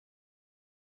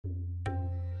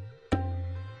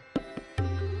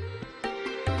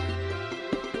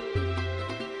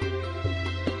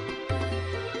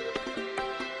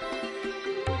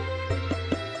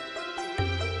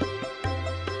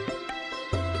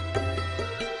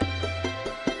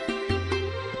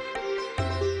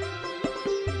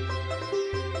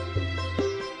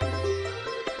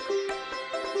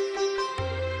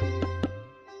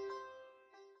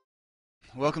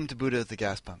Welcome to Buddha at the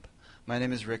Gas Pump. My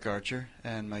name is Rick Archer,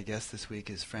 and my guest this week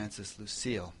is Francis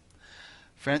Lucille.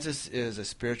 Francis is a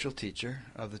spiritual teacher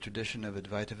of the tradition of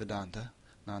Advaita Vedanta,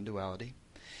 non-duality.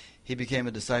 He became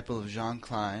a disciple of Jean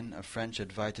Klein, a French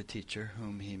Advaita teacher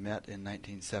whom he met in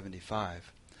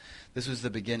 1975. This was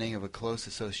the beginning of a close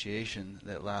association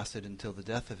that lasted until the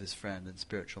death of his friend and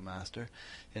spiritual master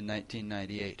in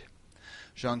 1998.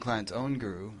 Jean Klein's own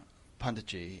guru,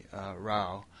 Panditji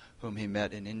Rao, whom he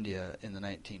met in India in the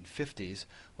 1950s,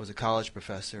 was a college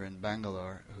professor in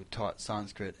Bangalore who taught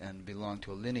Sanskrit and belonged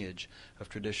to a lineage of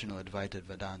traditional Advaita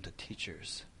Vedanta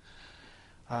teachers.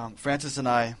 Francis and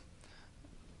I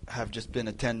have just been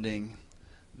attending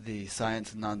the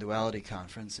Science and Non-Duality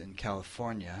Conference in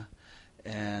California,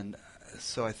 and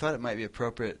so I thought it might be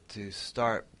appropriate to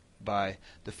start by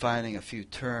defining a few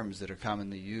terms that are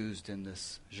commonly used in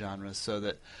this genre so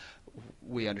that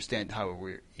we understand how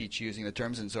we're each using the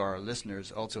terms, and so our listeners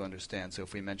also understand. So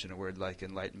if we mention a word like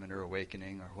enlightenment or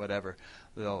awakening or whatever,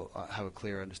 they'll have a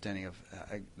clear understanding of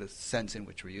the sense in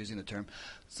which we're using the term.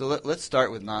 So let's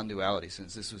start with non-duality,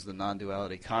 since this was the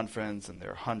non-duality conference, and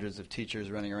there are hundreds of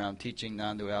teachers running around teaching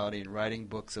non-duality and writing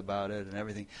books about it and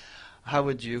everything. How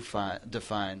would you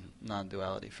define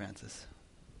non-duality, Francis?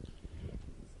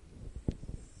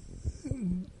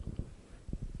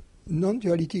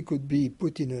 Non-duality could be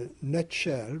put in a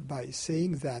nutshell by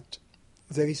saying that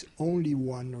there is only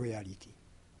one reality.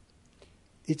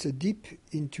 It's a deep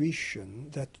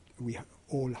intuition that we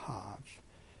all have.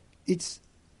 It's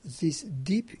this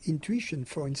deep intuition,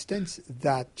 for instance,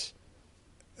 that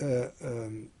that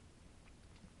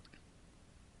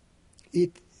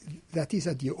is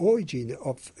at the origin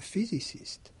of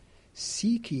physicists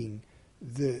seeking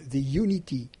the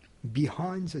unity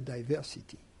behind the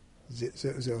diversity.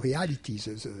 The reality,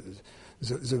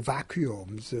 the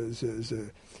vacuum,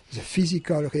 the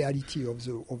physical reality of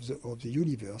the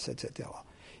universe, etc.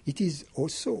 It is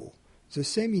also the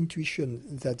same intuition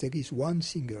that there is one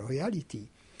single reality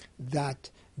that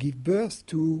gives birth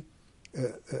to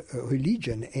a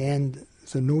religion and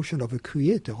the notion of a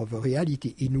creator, of a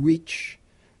reality in which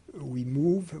we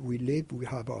move, we live, we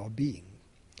have our being.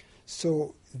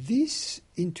 So this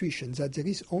intuition that there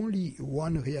is only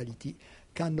one reality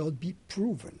cannot be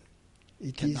proven.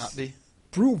 It cannot be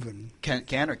proven.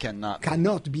 Can or cannot?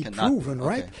 Cannot be proven, be.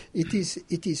 right? Okay.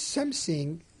 It is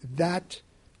something that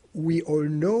we all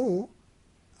know,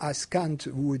 as Kant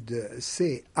would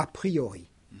say, a priori.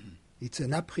 Mm-hmm. It's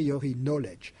an a priori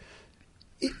knowledge.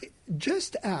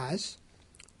 Just as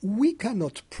we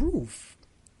cannot prove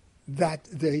that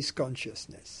there is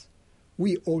consciousness.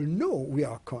 We all know we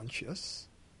are conscious,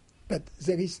 but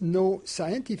there is no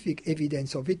scientific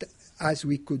evidence of it, as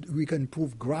we can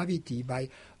prove gravity by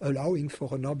allowing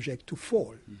for an object to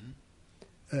fall.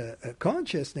 Mm-hmm.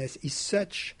 Consciousness is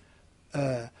such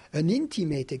an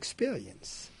intimate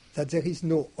experience that there is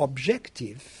no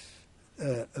objective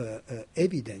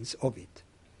evidence of it.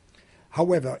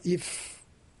 However, if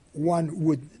one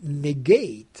would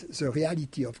negate the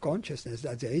reality of consciousness,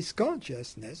 that there is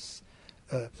consciousness,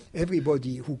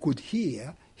 everybody who could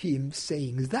hear him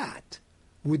saying that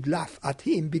would laugh at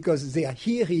him because they are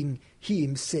hearing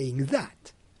him saying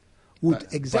that. Would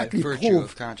exactly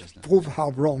prove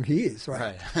how wrong he is,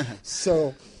 right?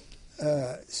 So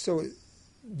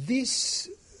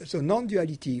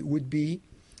non-duality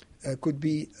could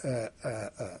be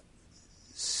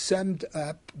summed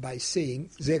up by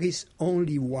saying there is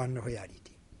only one reality.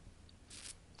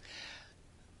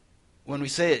 When we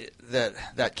say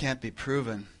that can't be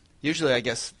proven, usually I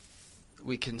guess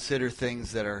we consider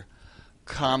things that are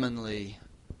commonly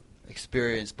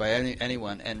experienced by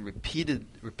anyone and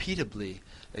repeatably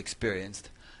experienced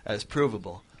as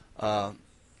provable.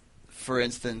 For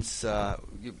instance,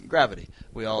 gravity.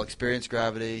 We all experience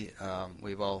gravity.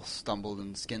 We've all stumbled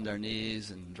and skinned our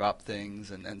knees and dropped things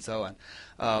and so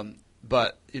on.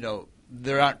 But,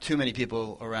 there aren't too many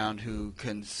people around who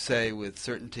can say with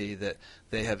certainty that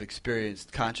they have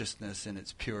experienced consciousness in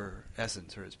its pure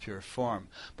essence or its pure form.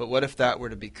 But what if that were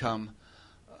to become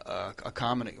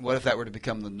what if that were to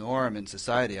become the norm in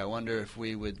society? I wonder if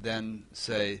we would then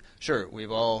say, sure, we've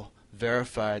all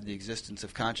verified the existence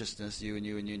of consciousness, you and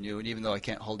you and you and you, and even though I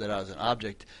can't hold it out as an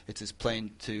object, it's as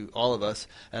plain to all of us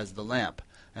as the lamp,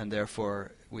 and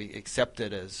therefore we accept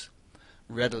it as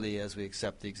readily as we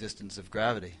accept the existence of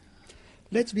gravity.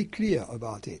 Let's be clear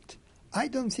about it. I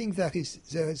don't think there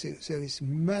is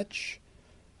much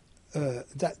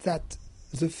that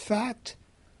the fact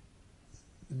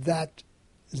that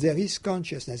there is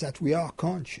consciousness, that we are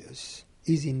conscious,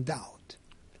 is in doubt.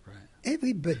 Right.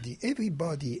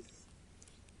 Everybody,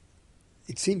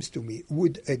 it seems to me,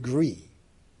 would agree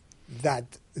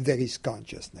that there is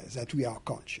consciousness, that we are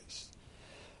conscious.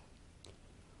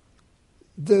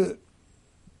 The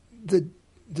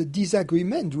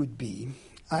disagreement would be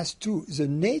as to the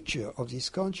nature of this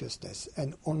consciousness,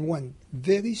 and on one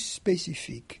very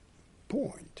specific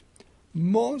point.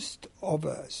 Most of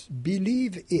us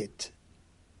believe it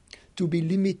to be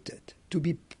limited, to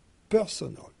be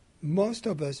personal. Most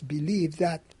of us believe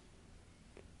that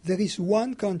there is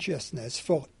one consciousness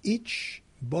for each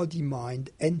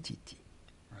body-mind entity.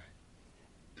 Right.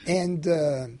 And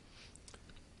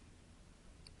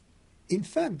in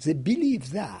fact, they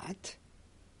believe that,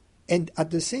 and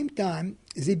at the same time,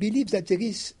 they believe that there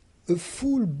is a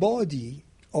full body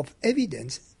of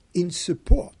evidence in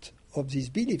support of this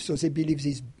belief. So they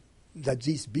believe that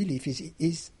this belief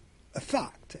is a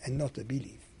fact and not a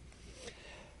belief.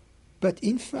 But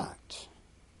in fact,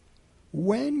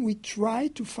 when we try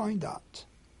to find out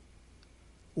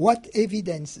what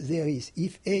evidence there is,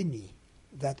 if any,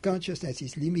 that consciousness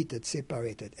is limited,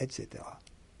 separated, etc.,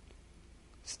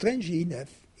 strangely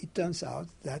enough, it turns out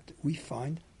that we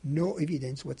find no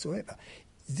evidence whatsoever.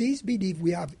 This belief,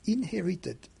 we have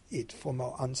inherited it from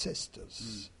our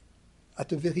ancestors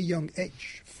at a very young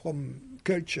age, from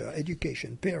culture,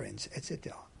 education, parents,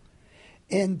 etc.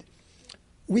 And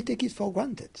we take it for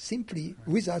granted, simply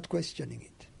without questioning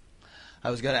it.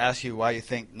 I was going to ask you why you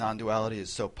think non-duality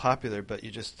is so popular, but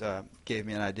you just gave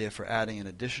me an idea for adding an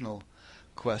additional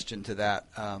question to that,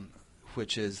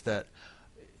 which is that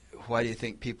why do you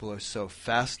think people are so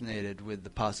fascinated with the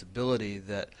possibility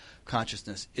that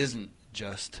consciousness isn't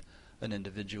just an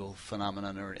individual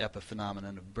phenomenon or an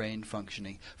epiphenomenon of brain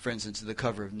functioning? For instance, the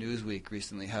cover of Newsweek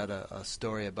recently had a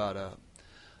story about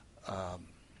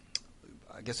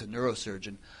I guess a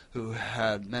neurosurgeon who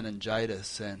had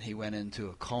meningitis, and he went into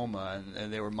a coma,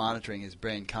 and they were monitoring his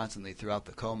brain constantly throughout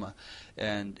the coma,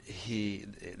 and they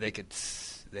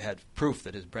had proof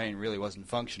that his brain really wasn't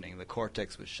functioning. The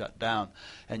cortex was shut down,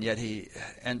 and yet he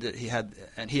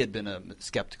had been a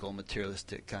skeptical,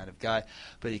 materialistic kind of guy,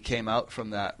 but he came out from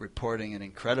that reporting an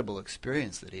incredible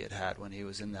experience that he had had when he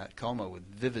was in that coma with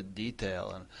vivid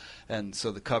detail, and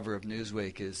so the cover of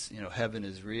Newsweek is, heaven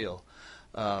is real.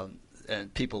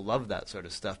 And people love that sort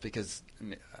of stuff because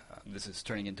this is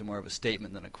turning into more of a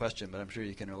statement than a question, but I'm sure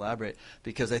you can elaborate,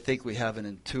 because I think we have an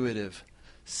intuitive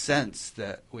sense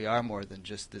that we are more than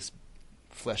just this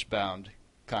flesh-bound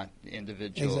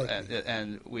individual.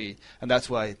 Exactly. And that's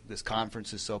why this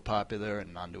conference is so popular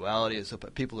and non-duality is so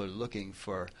popular. People are looking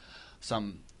for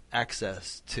some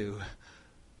access to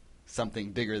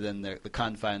something bigger than the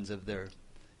confines of their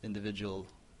individual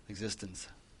existence.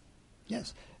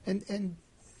 Yes, and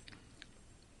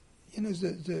in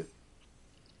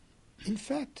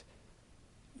fact,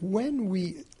 when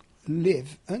we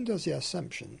live under the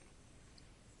assumption,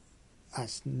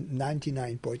 as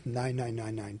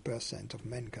 99.9999% of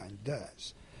mankind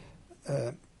does,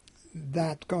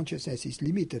 that consciousness is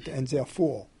limited and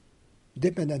therefore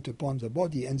dependent upon the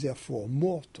body and therefore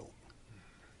mortal,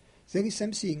 there is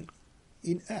something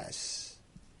in us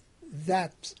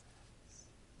that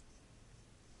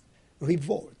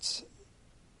revolts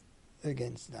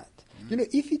against that.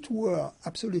 If it were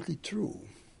absolutely true,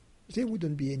 there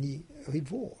wouldn't be any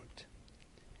revolt.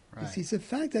 Right. You see, the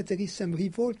fact that there is some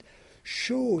revolt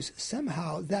shows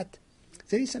somehow that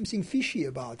there is something fishy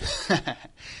about it.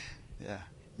 Yeah.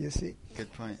 You see?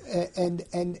 Good point.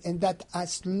 And that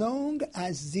as long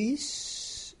as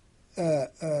this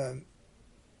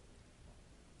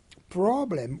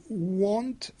problem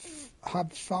won't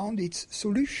have found its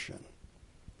solution,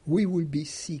 we will be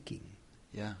seeking.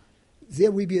 Yeah.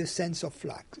 There will be a sense of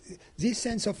lack. This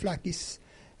sense of lack is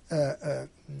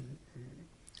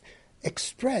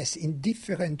expressed in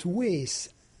different ways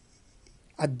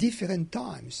at different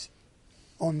times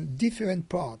on different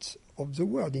parts of the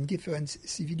world, in different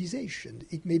civilizations.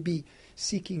 It may be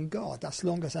seeking God as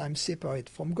long as I'm separate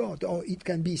from God, or it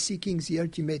can be seeking the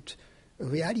ultimate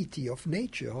reality of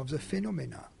nature, of the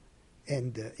phenomena,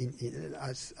 and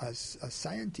as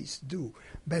scientists do.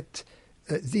 But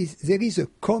there is a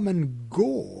common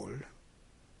goal,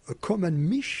 a common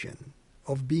mission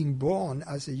of being born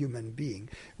as a human being,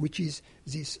 which is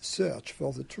this search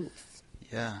for the truth.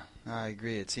 Yeah, I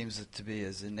agree. It seems to be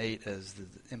as innate as the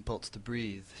impulse to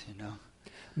breathe,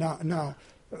 Now,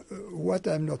 what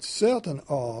I'm not certain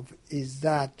of is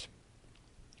that,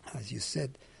 as you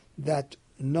said, that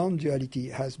non-duality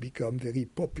has become very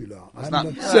popular. I'm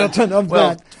not certain of well,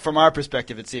 that. From our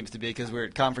perspective, it seems to be, because we're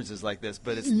at conferences like this,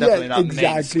 but it's definitely not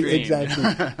mainstream.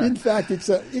 Exactly. In fact, it's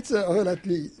a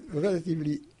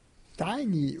relatively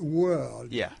tiny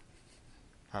world. Yeah,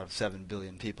 out of 7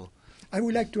 billion people. I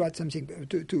would like to add something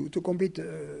to complete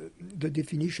the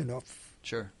definition of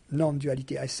Sure.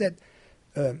 non-duality. I said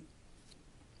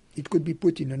it could be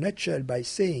put in a nutshell by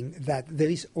saying that there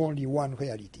is only one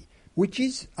reality, which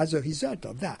is, as a result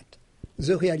of that,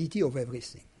 the reality of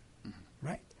everything.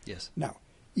 Right? Yes. Now,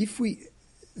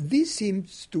 this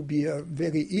seems to be a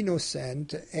very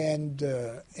innocent and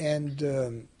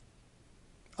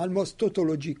almost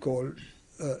tautological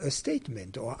a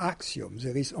statement or axiom.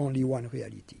 There is only one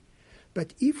reality.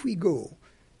 But if we go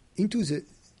into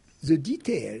the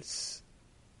details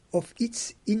of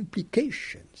its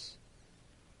implications,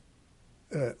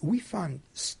 we find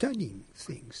stunning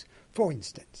things. For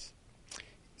instance,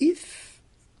 if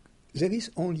there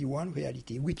is only one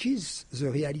reality, which is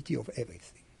the reality of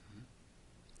everything,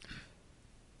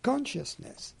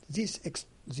 consciousness,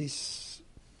 this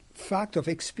fact of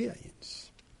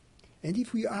experience, and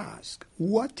if we ask,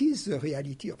 what is the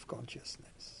reality of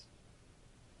consciousness?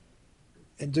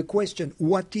 And the question,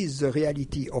 what is the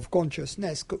reality of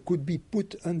consciousness, could be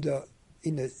put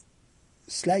in a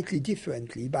slightly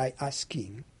differently by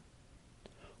asking,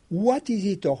 what is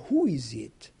it or who is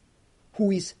it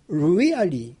who is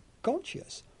really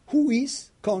conscious? Who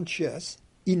is conscious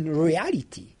in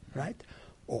reality, right?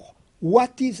 Or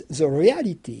what is the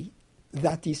reality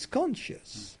that is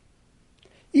conscious?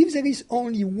 If there is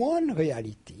only one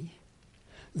reality,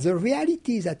 the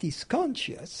reality that is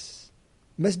conscious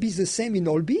must be the same in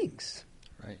all beings.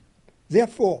 Right.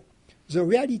 Therefore, the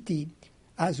reality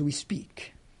as we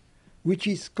speak, which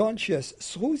is conscious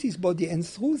through this body and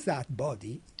through that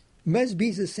body, must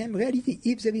be the same reality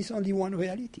if there is only one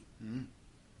reality. Mm.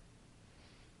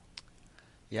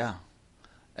 Yeah.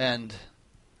 And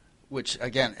which,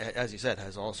 again, as you said,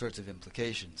 has all sorts of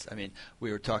implications. I mean,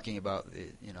 we were talking about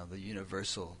the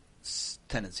universal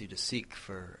tendency to seek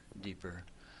for deeper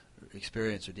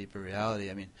experience or deeper reality.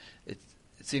 I mean, it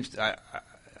seems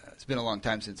it's been a long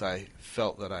time since I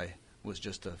felt that I was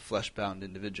just a flesh-bound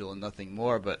individual and nothing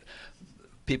more. But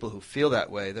people who feel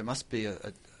that way, there must be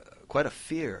quite a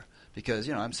fear, because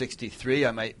I'm 63.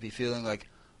 I might be feeling like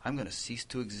I'm going to cease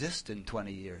to exist in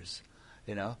 20 years.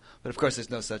 But of course, there's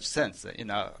no such sense.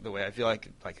 The way I feel like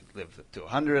I could live to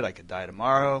 100, I could die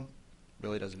tomorrow.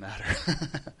 Really doesn't matter.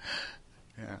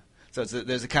 Yeah. So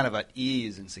there's a kind of an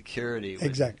ease and security.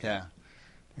 Exactly. Yeah.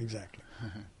 Exactly.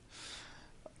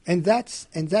 And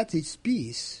that is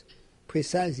peace,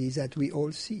 precisely, that we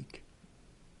all seek.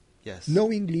 Yes.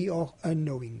 Knowingly or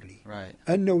unknowingly. Right.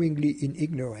 Unknowingly in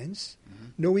ignorance,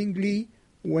 knowingly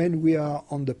when we are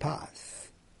on the path,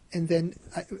 and then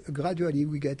gradually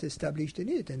we get established in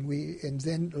it, and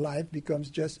then life becomes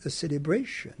just a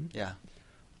celebration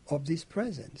of this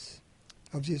presence,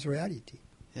 of this reality.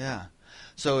 Yeah.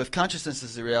 So if consciousness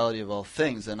is the reality of all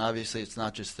things, then obviously it's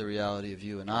not just the reality of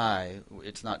you and I.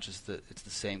 It's not just that it's the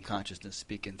same consciousness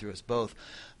speaking through us both,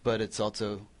 but it's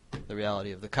also the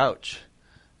reality of the couch,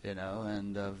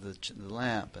 and of the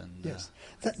lamp. And yes,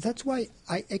 that's why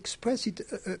I express it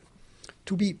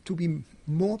to be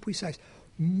more precise.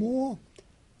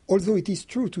 Although it is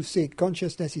true to say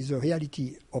consciousness is the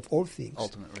reality of all things,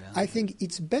 ultimate reality. I think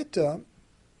it's better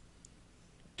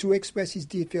to express it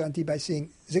differently by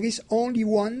saying there is only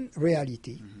one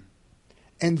reality,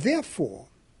 and therefore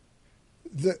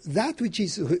that which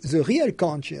is the real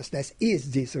consciousness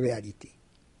is this reality.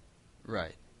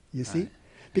 Right. You see?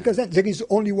 Because then there is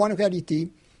only one reality,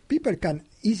 people can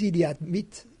easily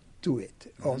admit to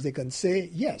it, or they can say,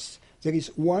 yes, there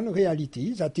is one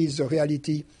reality, that is the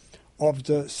reality of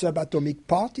the subatomic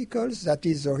particles, that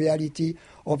is the reality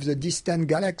of the distant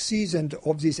galaxies and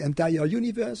of this entire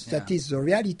universe, that is the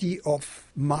reality of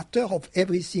matter, of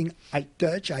everything I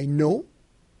touch, I know,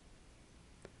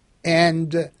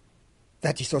 and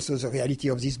that is also the reality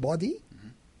of this body.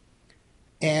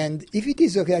 And if it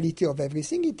is the reality of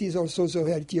everything, it is also the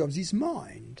reality of this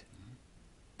mind.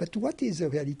 But what is the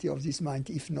reality of this mind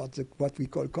if not what we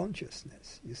call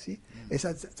consciousness, you see? And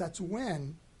that's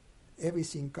when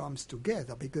everything comes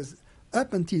together, because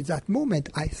up until that moment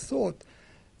I thought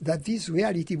that this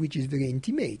reality, which is very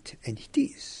intimate, and it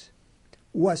is,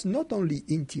 was not only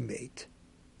intimate,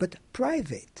 but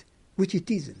private, which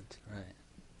it isn't. Right.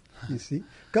 You see?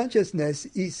 Consciousness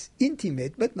is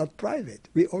intimate, but not private.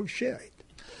 We all share it.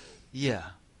 Yeah.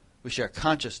 We share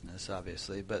consciousness,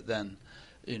 obviously, but then,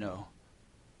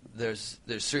 there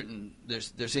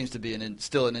seems to be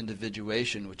still an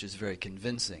individuation which is very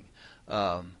convincing.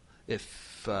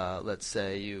 If, let's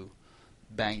say, you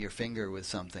bang your finger with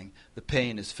something, the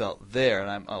pain is felt there,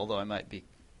 and although I might be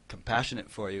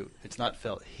compassionate for you, it's not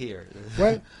felt here.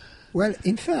 Well,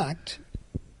 in fact,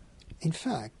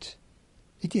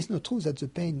 it is not true that the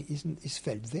pain is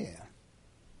felt there.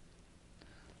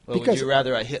 Well, would Because- you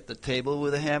rather I hit the table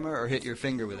with a hammer or hit your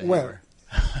finger with a Well,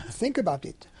 hammer? think about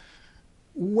it.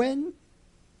 When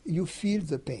you feel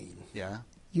the pain, Yeah.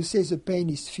 you say the pain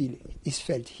is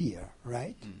felt here,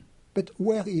 right? But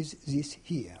where is this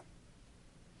here?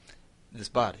 This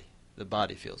body. The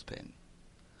body feels pain.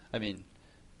 I mean,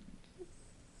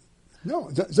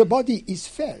 No, the body is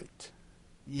felt.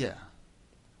 yeah.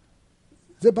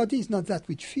 The body is not that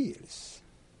which feels.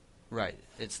 Right.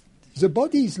 It's The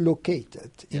body is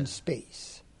located in Yes.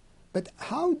 space. But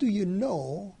how do you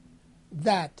know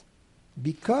that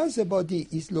because the body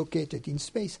is located in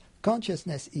space,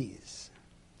 consciousness is?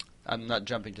 I'm not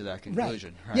jumping to that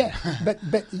conclusion. Right. Yeah,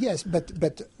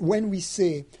 but when we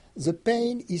say the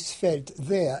pain is felt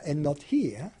there and not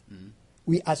here,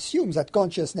 we assume that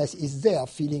consciousness is there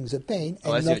feeling the pain and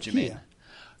Oh, I see not what you here. mean.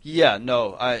 Yeah,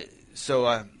 no,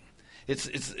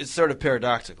 it's sort of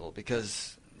paradoxical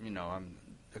because I'm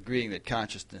agreeing that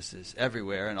consciousness is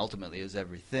everywhere and ultimately is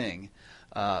everything,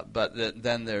 but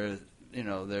then there's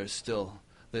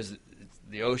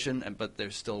the ocean, but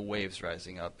there's still waves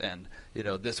rising up, and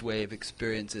this wave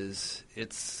experiences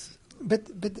its. But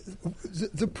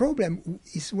the problem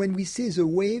is when we say the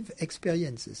wave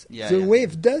experiences. Yeah, The yeah.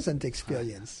 wave doesn't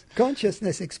experience.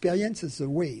 Consciousness experiences the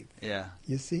wave. Yeah.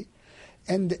 You see?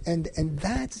 And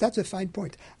that's a fine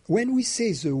point. When we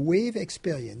say the wave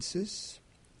experiences,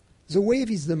 the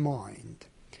wave is the mind.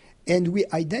 And we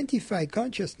identify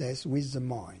consciousness with the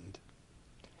mind.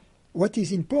 What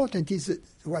is important is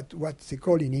what they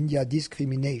call in India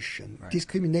discrimination. Right.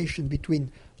 Discrimination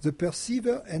between the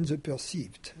perceiver and the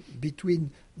perceived,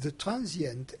 between the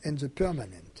transient and the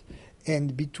permanent,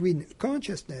 and between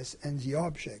consciousness and the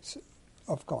objects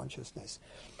of consciousness.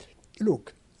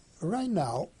 Look, right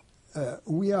now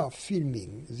we are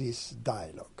filming this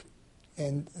dialogue,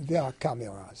 and there are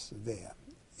cameras there.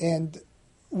 And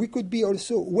we could be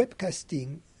also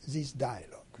webcasting this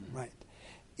dialogue, right?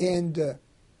 And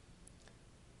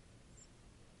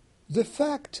the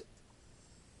fact,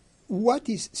 what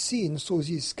is seen through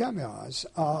these cameras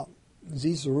are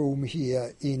this room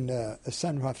here in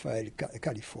San Rafael,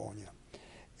 California.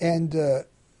 And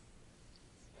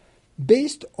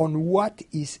based on what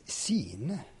is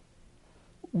seen,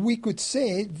 we could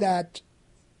say that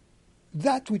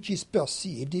that which is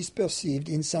perceived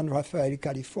in San Rafael,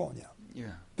 California.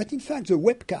 Yeah. But in fact, the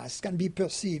webcast can be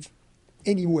perceived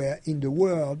anywhere in the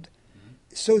world.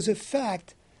 So the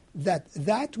fact that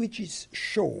that which is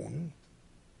shown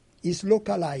is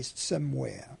localized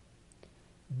somewhere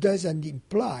doesn't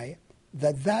imply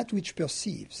that that which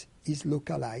perceives is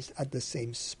localized at the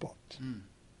same spot.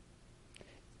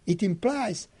 It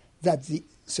implies that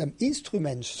some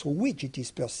instruments through which it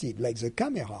is perceived, like the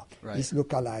camera, Right. is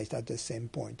localized at the same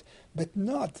point, but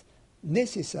not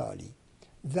necessarily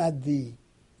that the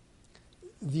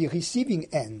receiving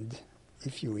end,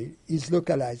 if you will, is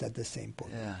localized at the same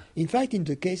point. Yeah. In fact, in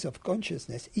the case of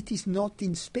consciousness, it is not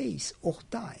in space or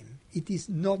time. It is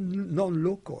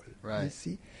non-local, you Right.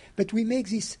 see. But we make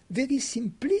this very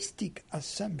simplistic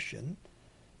assumption,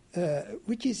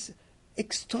 which is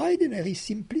extraordinarily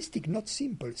simplistic, not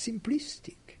simple,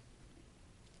 simplistic.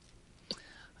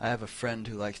 I have a friend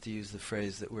who likes to use the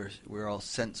phrase that we're all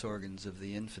sense organs of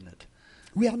the infinite.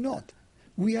 We are not.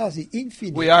 We are the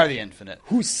infinite. We are the infinite.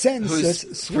 Who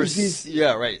senses through this.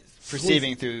 Yeah, right.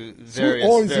 Perceiving through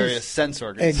all various these- sense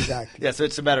organs. Exactly. Yeah, so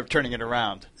it's a matter of turning it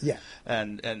around. Yeah.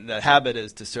 And the habit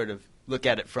is to sort of look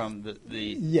at it from the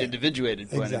Yeah. individuated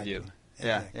point Exactly. of view.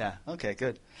 Yeah, Exactly. yeah. Okay,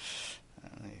 good.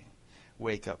 Let me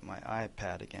wake up my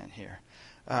iPad again here.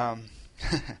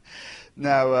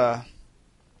 Now,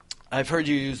 I've heard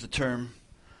you use the term,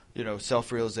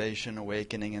 self-realization,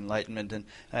 awakening, enlightenment, and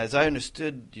as I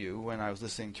understood you when I was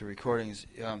listening to recordings,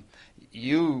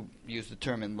 you used the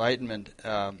term enlightenment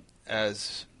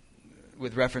as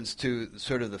with reference to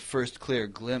sort of the first clear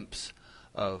glimpse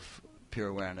of pure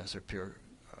awareness or pure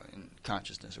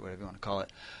consciousness or whatever you want to call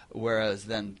it, whereas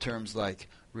then terms like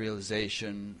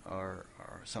realization or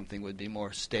something would be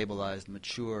more stabilized,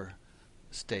 mature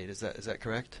state. Is that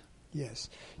correct? Yes.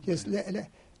 Yes.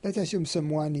 Let's assume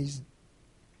someone is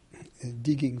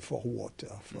digging for water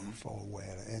for a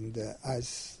well, and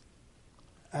as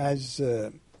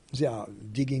they are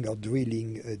digging or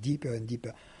drilling deeper and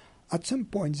deeper, at some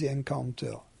point they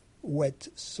encounter wet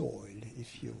soil,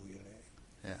 if you will.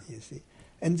 Yeah. You see,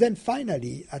 and then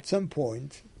finally, at some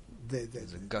point,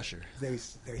 There's a gusher. there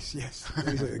is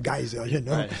a geyser,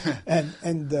 Right.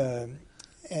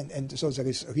 and so there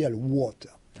is real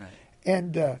water. Right.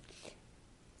 And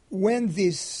when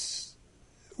the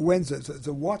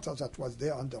water that was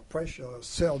there under pressure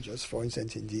surges, for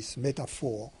instance, in this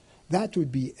metaphor, that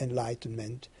would be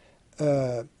enlightenment.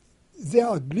 there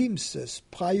are glimpses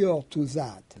prior to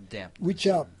that, which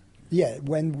are,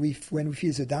 when we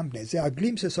feel the dampness, there are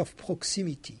glimpses of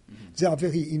proximity. They are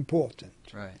very important.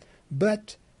 Right.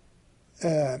 But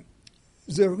the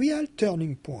real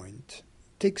turning point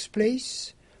takes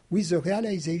place with the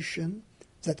realization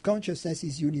that consciousness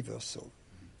is universal.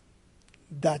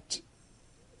 That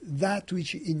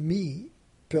which in me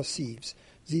perceives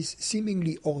this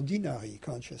seemingly ordinary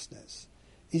consciousness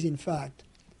is in fact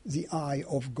the eye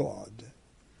of God,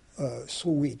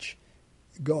 through which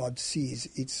God sees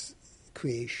its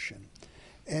creation.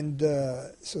 And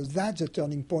so that's a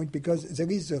turning point, because there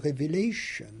is a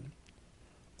revelation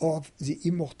of the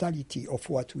immortality of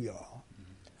what we are,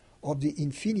 of the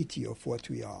infinity of what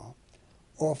we are,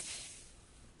 of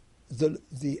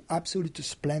the absolute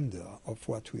splendor of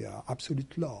what we are,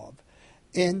 absolute love,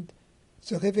 and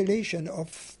the revelation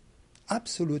of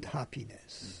absolute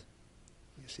happiness.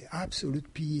 You see,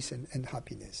 absolute peace and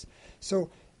happiness. So,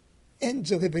 and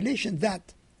the revelation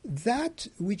that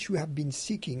which we have been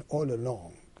seeking all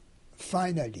along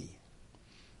finally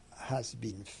has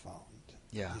been found.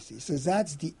 Yeah. You see? So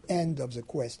that's the end of the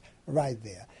quest right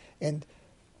there. And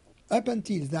up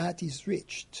until that is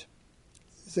reached,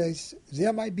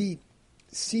 there might be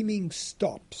seeming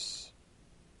stops,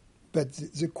 but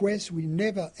the quest will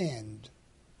never end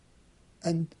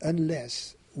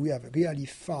unless we have really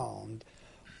found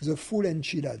the full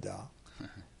enchilada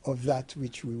of that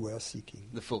which we were seeking.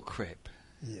 The full crepe.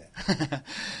 Yeah.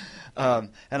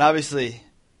 And obviously,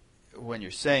 when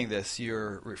you're saying this,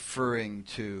 you're referring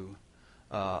to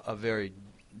a very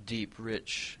deep,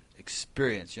 rich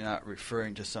experience. You're not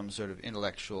referring to some sort of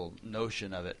intellectual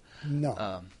notion of it.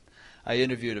 No. I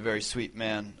interviewed a very sweet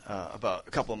man about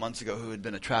a couple of months ago who had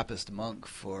been a Trappist monk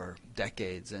for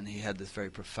decades, and he had this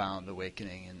very profound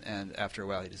awakening. And after a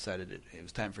while, he decided it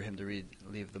was time for him to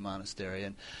leave the monastery.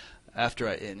 And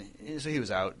so he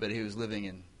was out, but he was living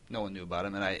in. No one knew about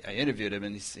him, and I interviewed him,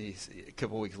 and he a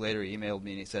couple of weeks later he emailed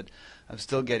me, and he said, I'm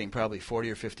still getting probably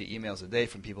 40 or 50 emails a day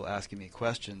from people asking me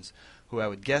questions who I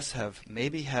would guess have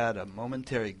maybe had a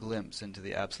momentary glimpse into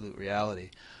the absolute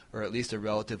reality, or at least a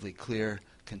relatively clear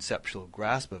conceptual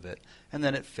grasp of it, and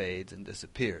then it fades and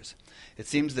disappears. It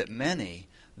seems that many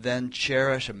then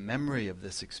cherish a memory of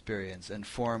this experience and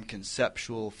form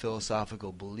conceptual,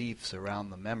 philosophical beliefs around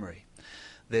the memory.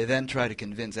 They then try to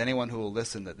convince anyone who will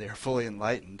listen that they are fully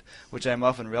enlightened, which I am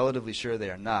often relatively sure they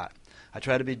are not. I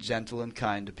try to be gentle and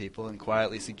kind to people and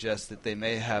quietly suggest that they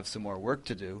may have some more work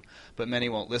to do, but many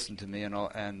won't listen to me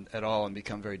and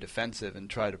become very defensive and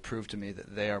try to prove to me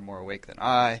that they are more awake than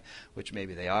I, which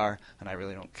maybe they are, and I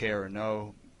really don't care or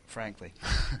know, frankly.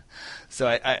 So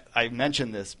I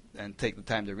mention this and take the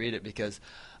time to read it because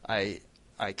I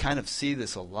kind of see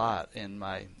this a lot in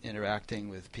my interacting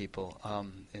with people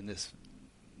in this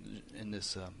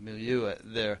milieu.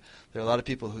 There are a lot of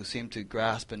people who seem to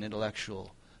grasp an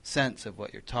intellectual sense of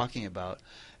what you're talking about,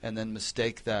 and then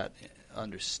mistake that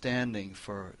understanding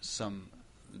for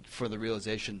the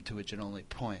realization to which it only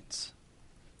points.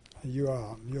 You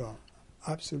are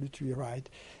absolutely right,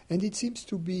 and it seems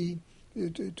to be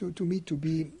to me to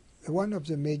be one of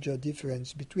the major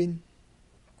difference between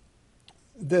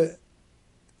the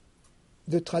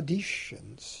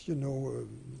traditions,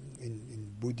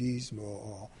 in Buddhism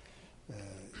or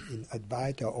in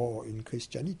Advaita or in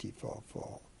Christianity for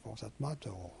that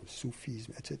matter, or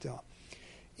Sufism, etc.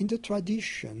 In the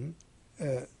tradition,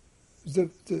 the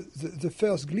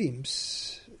first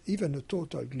glimpse, even a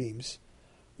total glimpse,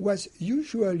 was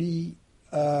usually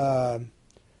on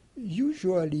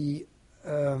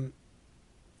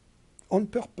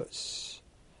purpose,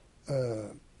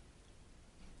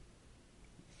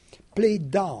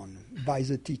 played down by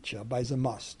the teacher, by the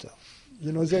master.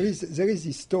 There is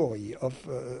this story of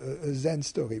a Zen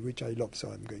story which I love, so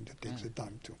I'm going to take the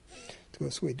time to go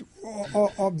through it,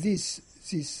 of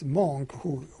this monk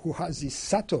who has this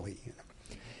satori,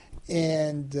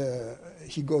 and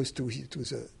he goes to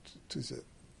the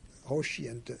Roshi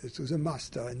and to the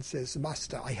master and says,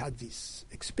 "Master, I had this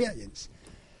experience."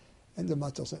 And the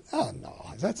master said, no,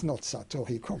 that's not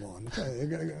satori, come on,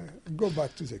 go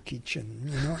back to the kitchen,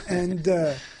 And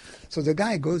so the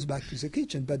guy goes back to the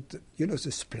kitchen, but,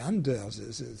 the splendor of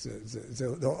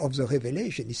the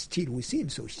revelation is still with him,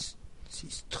 so he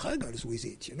struggles with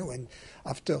it, and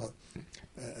after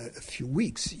a few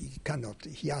weeks,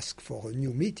 he asks for a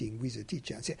new meeting with the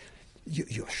teacher and says,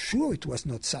 You're sure it was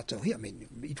not Satori? I mean,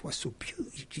 it was so pure.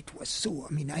 It was so.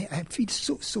 I mean, I feel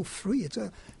so free.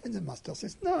 And the master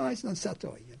says, "No, it's not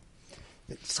Satori."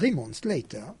 But 3 months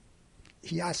later,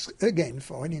 he asks again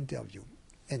for an interview,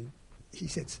 and he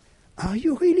says, "Are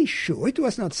you really sure it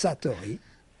was not Satori?"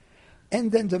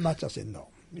 And then the master said, "No,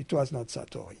 It was not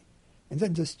Satori. And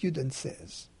then the student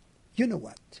says, you know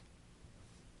what?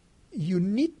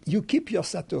 You keep your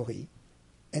Satori,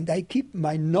 and I keep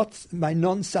my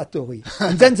non-Satori.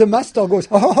 And then the master goes,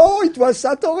 oh, it was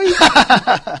Satori.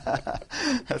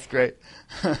 That's great.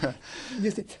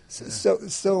 You see,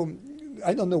 so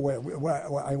I don't know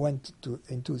where I went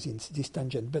into this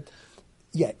tangent, but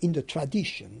yeah, in the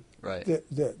tradition, right.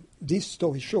 This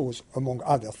story shows, among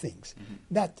other things,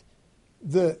 that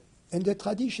in the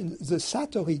tradition, the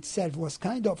Satori itself was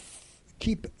kind of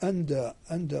keep under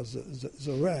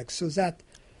the rug, so that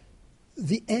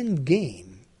the end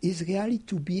game is really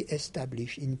to be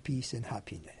established in peace and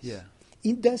happiness. Yeah.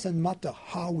 It doesn't matter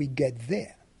how we get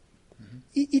there.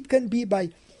 It can be by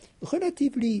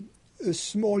relatively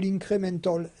small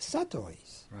incremental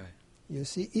Satoris. Right. You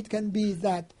see, it can be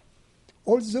that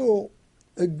although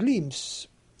a glimpse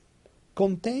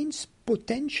contains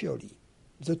potentially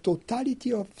the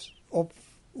totality of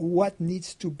what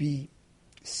needs to be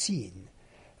seen,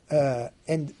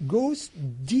 and goes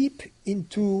deep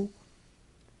into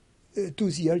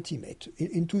to the ultimate,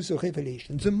 into the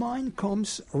revelation. The mind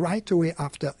comes right away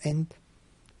after and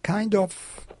kind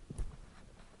of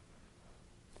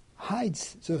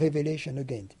hides the revelation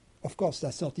again. Of course,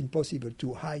 that's not impossible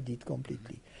to hide it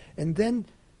completely. And then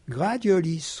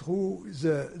gradually through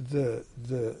the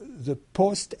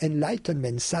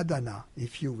post-enlightenment sadhana,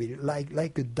 if you will,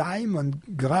 like a diamond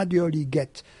gradually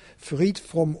gets freed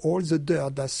from all the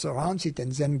dirt that surrounds it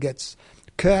and then gets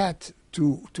cut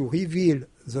to reveal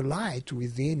the light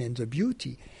within and the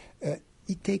beauty.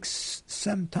 It takes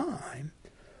some time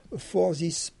for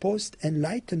this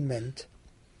post-enlightenment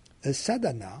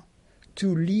saddhana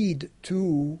to lead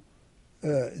to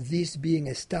this being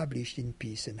established in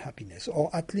peace and happiness, or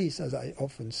at least, as I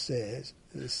often say,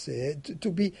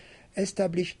 to be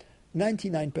established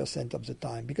 99% of the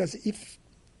time. Because if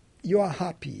you are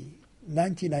happy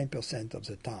 99% of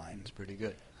the time, it's pretty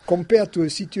good. Compared to a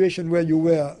situation where you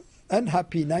were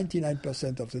unhappy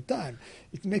 99% of the time,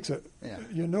 it makes a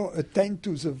 10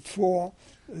 to the 4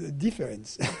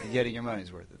 difference. You're getting your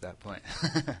money's worth at that point.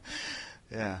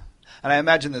 Yeah. And I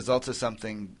imagine there's also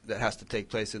something that has to take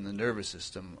place in the nervous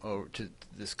system or to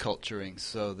this culturing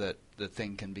so that the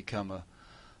thing can become a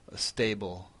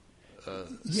stable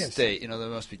yes. state. You know, there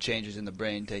must be changes in the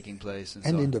brain taking place. And so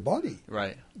in on. the body.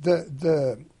 Right.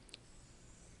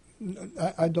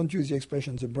 I don't use the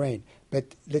expression the brain,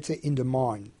 but let's say in the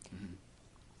mind,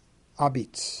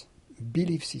 habits,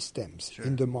 belief systems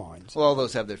in the mind. Well, all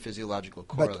those have their physiological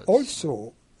correlates. But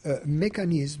also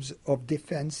mechanisms of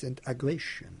defense and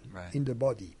aggression in the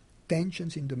body,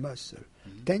 tensions in the muscle,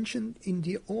 tension in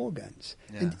the organs,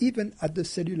 and even at the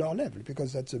cellular level,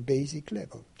 because that's a basic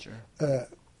level. Sure.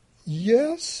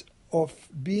 Years of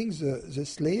being the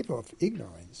slave of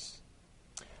ignorance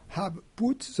have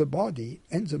put the body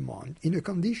and the mind in a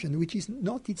condition which is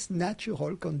not its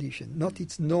natural condition, not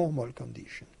its normal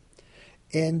condition.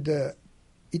 And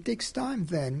it takes time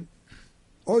then,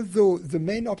 although the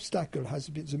main obstacle has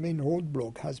been, the main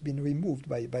roadblock has been removed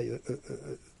by a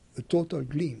total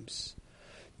glimpse,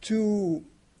 for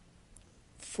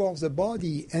the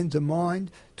body and the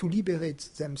mind to liberate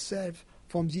themselves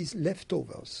from these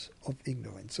leftovers of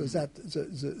ignorance, so that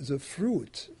the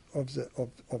fruit of the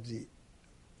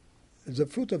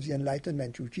fruit of the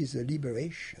enlightenment, which is the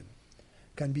liberation,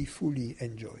 can be fully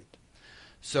enjoyed.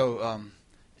 So,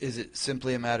 is it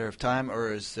simply a matter of time,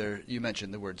 or is there? You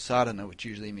mentioned the word sadhana, which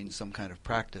usually means some kind of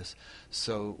practice.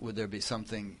 So, would there be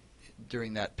something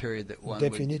during that period that one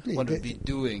would be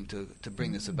doing to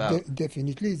bring this about?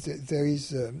 Definitely, there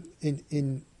is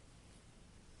in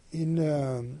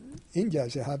India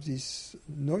they have this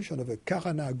notion of a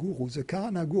Karana Guru. The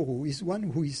Karana Guru is one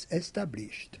who is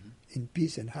established in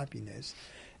peace and happiness,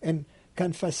 and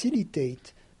can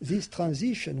facilitate this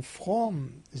transition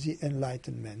from the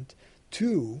enlightenment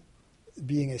to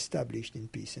being established in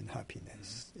peace and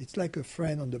happiness. It's like a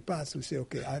friend on the path who say,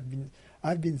 "Okay, I've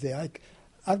been there.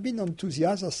 I've been on to the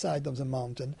other side of the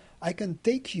mountain. I can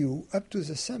take you up to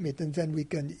the summit, and then you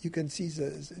can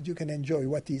enjoy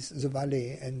what is the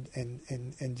valley and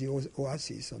the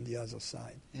oasis on the other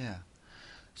side." Yeah.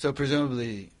 So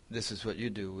presumably this is what you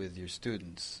do with your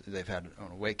students. They've had an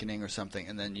awakening or something,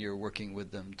 and then you're working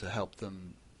with them to help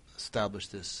them establish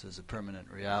this as a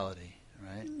permanent reality,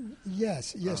 right?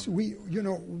 Yes. We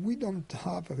don't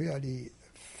have really,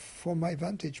 from my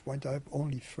vantage point, I have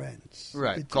only friends.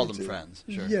 Right, call them friends,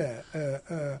 sure. Yeah,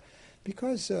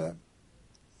 because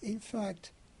in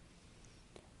fact,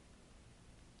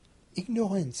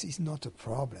 ignorance is not a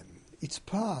problem. It's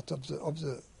part of the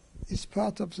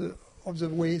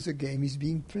way the game is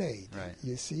being played. Right.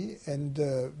 You see, and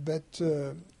but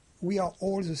we are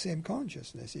all the same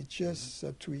consciousness. It's just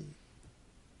that we,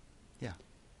 Yeah.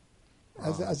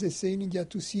 as they say in India,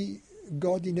 to see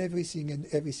God in everything and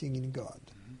everything in God.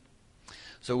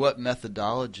 So what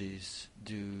methodologies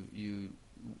do you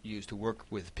use to work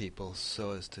with people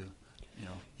so as to,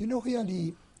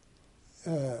 Really,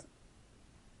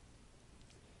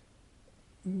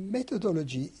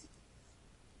 methodology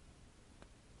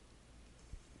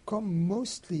come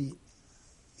mostly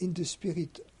in the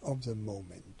spirit of the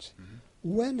moment.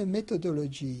 When a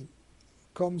methodology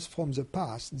comes from the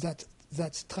past,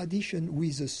 that's tradition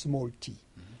with a small t.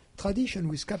 Tradition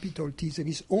with capital T, there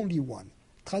is only one.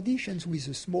 Traditions with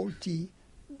a small t,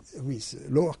 with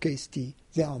lowercase t,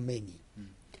 there are many.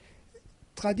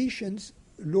 Traditions,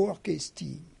 lowercase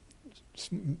t,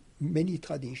 many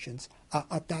traditions are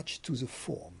attached to the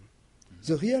form.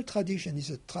 The real tradition is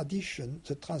a tradition,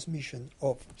 the transmission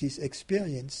of this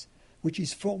experience, which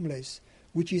is formless,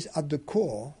 which is at the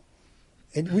core,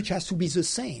 and which has to be the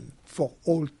same for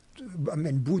all.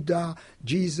 Buddha,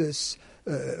 Jesus,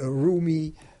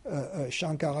 Rumi,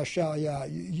 Shankaracharya,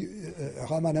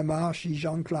 Ramana Maharshi,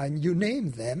 Jean Klein, you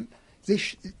name them,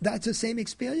 that's the same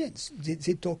experience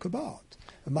they talk about.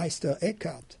 Meister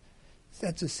Eckhart,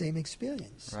 that's the same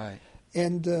experience. Right.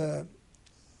 And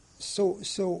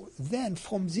so then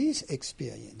from this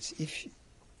experience, if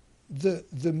the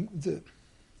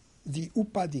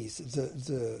upadhis,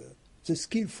 the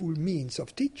skillful means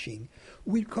of teaching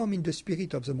will come in the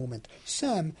spirit of the moment.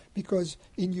 Some, because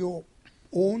in your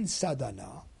own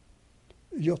sadhana,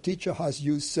 your teacher has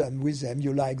used some with them,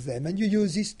 you like them, and you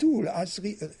use this tool as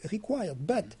required.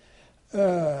 But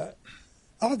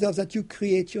others that you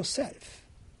create yourself.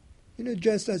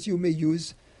 Just as you may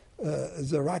use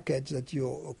the racket that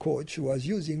your coach was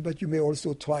using, but you may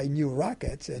also try new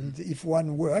rackets, and if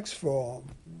one works for...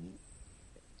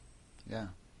 Yeah.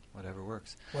 Whatever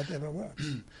works. Whatever works.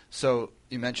 So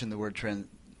you mentioned the word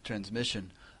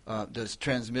transmission. Does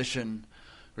transmission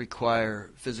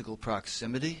require physical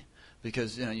proximity?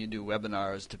 Because you do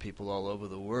webinars to people all over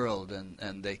the world,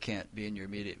 and they can't be in your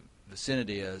immediate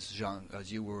vicinity as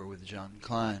you were with Jean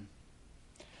Klein.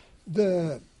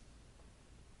 There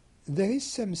is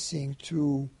something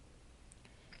to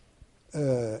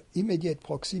immediate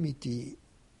proximity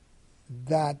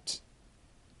that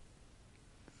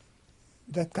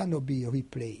cannot be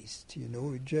replaced,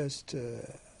 just...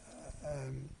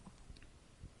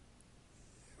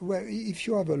 well, if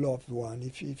you have a loved one,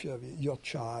 if you have your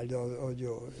child or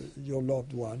your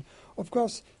loved one, of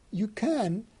course, you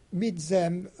can meet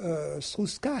them through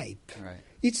Skype. Right.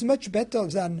 It's much better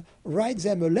than write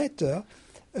them a letter,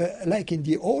 like in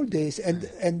the old days, and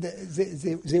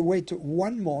they wait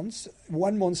 1 month.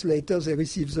 1 month later, they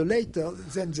receive the letter.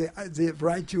 Then they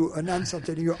write you an answer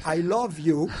telling you, "I love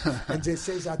you," and they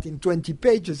say that in 20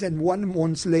 pages. And 1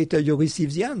 month later, you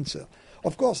receive the answer.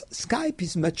 Of course, Skype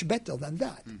is much better than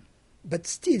that, but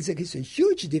still, there is a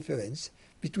huge difference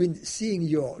between seeing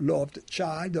your loved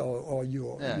child or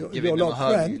your loved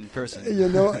friend in person.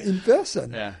 In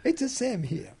person. Yeah. It's the same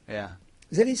here. Yeah.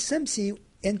 There is something,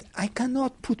 and I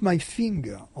cannot put my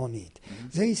finger on it.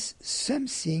 There is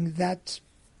something that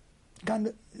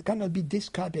cannot be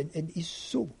described and is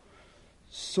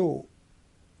so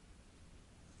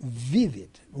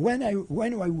vivid. When I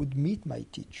would meet my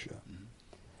teacher,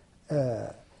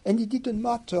 and it didn't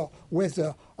matter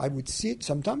whether I would sit.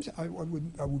 Sometimes I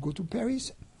would go to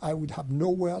Paris. I would have no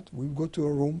word. We would go to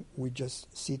a room. We just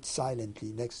sit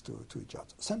silently next to each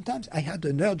other. Sometimes I had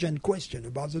an urgent question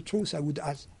about the truth. I would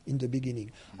ask in the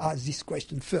beginning. Ask this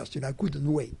question first. I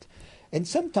couldn't wait. And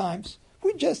sometimes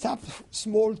we just have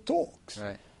small talks.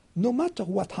 Right. No matter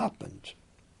what happened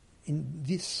in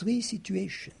these three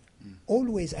situations,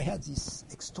 always I had this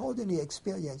extraordinary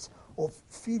experience of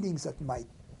feelings that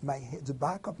the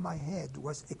back of my head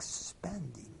was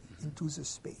expanding into the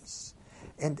space,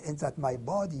 and that my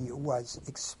body was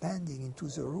expanding into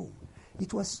the room.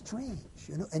 It was strange,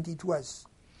 and it was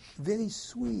very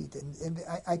sweet, and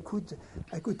I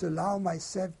could allow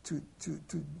myself to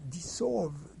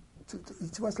dissolve.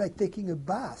 It was like taking a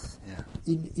bath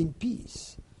in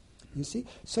peace. You see,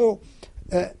 so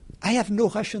I have no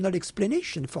rational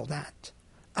explanation for that,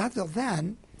 other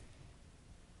than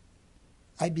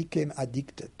I became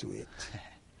addicted to it.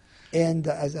 And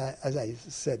as I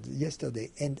said yesterday,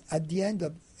 and at the end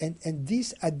of and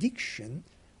this addiction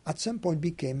at some point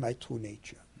became my true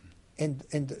nature. And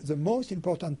the most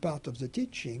important part of the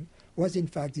teaching was in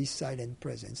fact this silent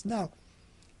presence. Now,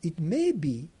 it may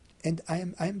be, and I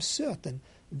am certain,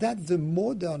 that the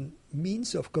modern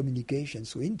means of communication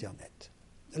through internet,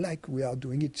 like we are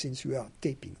doing it since we are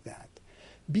taping that,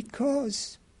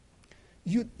 because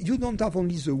you don't have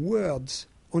only the words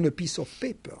on a piece of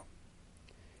paper,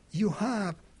 you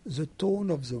have the tone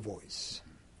of the voice,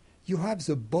 you have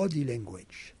the body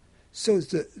language. So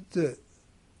the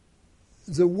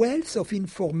wealth of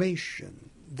information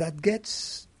that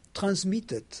gets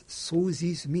transmitted through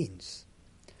these means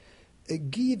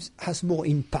has more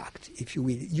impact, if you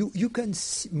will. You can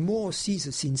more see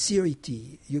the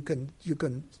sincerity.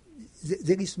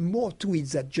 There is more to it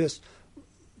than just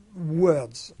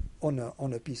words on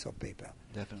a piece of paper.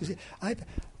 Definitely. You see,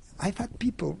 I've had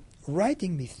people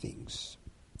writing me things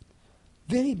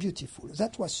very beautiful.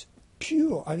 That was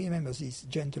pure. I remember this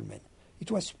gentleman.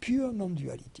 It was pure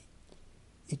non-duality.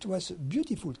 It was a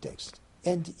beautiful text,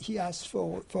 and he asked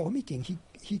for a meeting.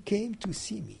 He came to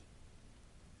see me.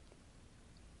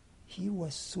 He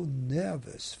was so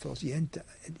nervous for the entire.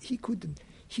 He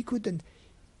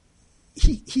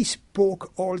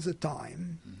spoke all the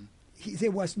time. Mm-hmm.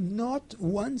 There was not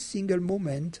one single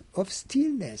moment of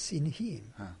stillness in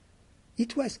him. Huh.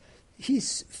 It was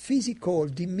his physical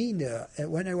demeanor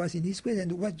when I was in his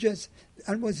presence was just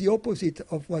almost the opposite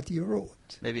of what he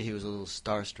wrote. Maybe he was a little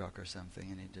starstruck or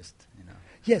something, and he just,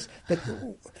 Yes, but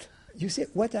you see,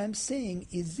 what I'm saying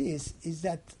is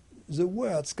that the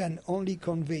words can only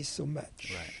convey so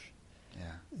much. Right.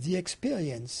 Yeah. The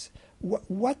experience,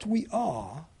 what we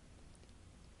are,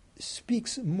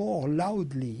 speaks more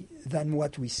loudly than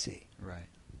what we say. Right.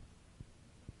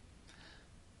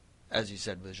 As you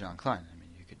said with Jean Klein, I mean,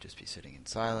 you could just be sitting in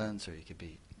silence, or you could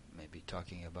be maybe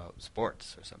talking about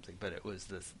sports or something, but it was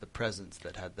the presence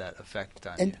that had that effect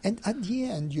on you. And at the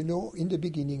end, in the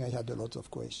beginning I had a lot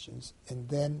of questions, and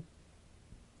then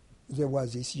there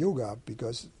was this yoga,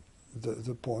 because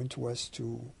the point was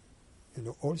to,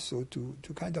 also to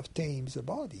kind of tame the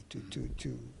body,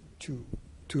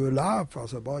 to allow for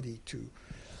the body to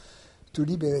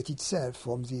liberate itself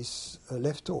from these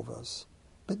leftovers.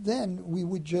 But then we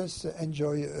would just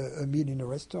enjoy a meal in a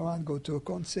restaurant, go to a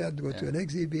concert, go to an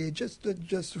exhibit,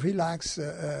 just relax,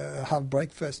 have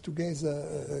breakfast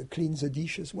together, clean the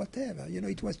dishes, whatever.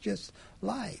 It was just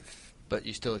life. But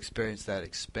you still experienced that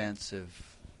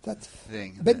expansive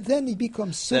thing. But then it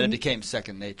becomes so... Then it became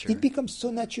second nature. It becomes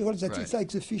so natural that it's like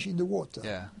the fish in the water.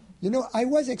 Yeah. I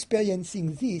was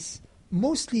experiencing this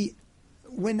mostly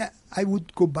when I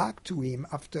would go back to him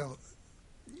after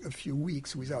a few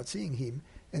weeks without seeing him,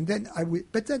 and then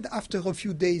but then after a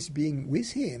few days being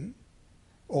with him,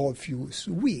 or a few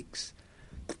weeks,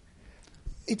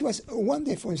 it was one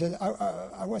day, for instance,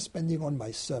 I was spending on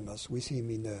my summers with him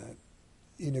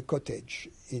in a cottage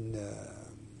in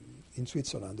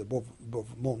Switzerland, above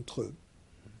Montreux,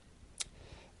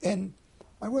 and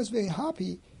I was very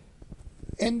happy.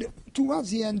 And towards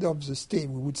the end of the stay,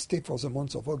 we would stay for the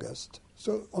month of August.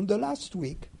 So on the last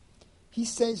week, he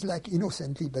says, like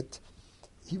innocently, but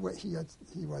he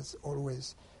was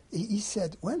always. He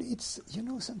said, "Well, it's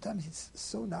sometimes it's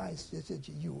so nice that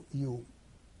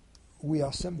we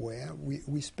are somewhere.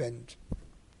 We spend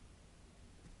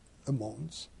a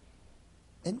month,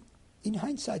 and in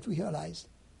hindsight, we realized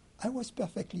I was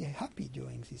perfectly happy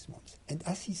during this month." And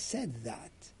as he said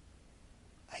that,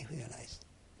 I realized,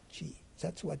 gee,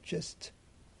 that's what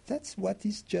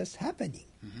is just happening.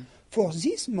 Mm-hmm. For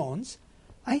this month,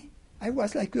 I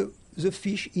was like the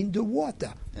fish in the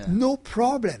water. Yeah. No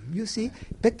problem, you see.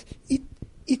 But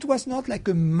it was not like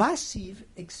a massive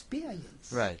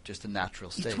experience. Right, just a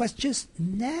natural state. It was just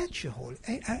natural.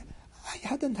 I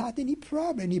hadn't had any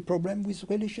problem with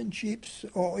relationships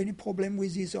or any problem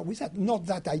with this or with that. Not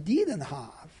that I didn't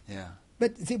have. Yeah.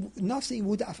 But nothing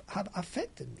would have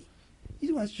affected me.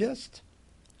 It was just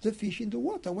the fish in the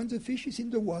water. When the fish is in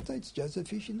the water, it's just a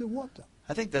fish in the water.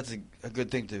 I think that's a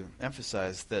good thing to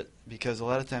emphasize, that because a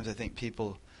lot of times I think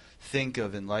people think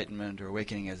of enlightenment or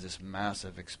awakening as this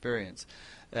massive experience,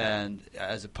 and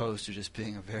as opposed to just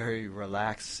being a very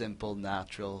relaxed, simple,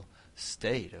 natural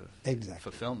state of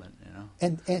fulfillment.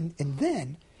 And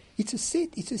then it's a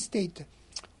state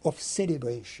of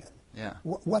celebration. Yeah.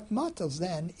 What matters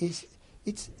then is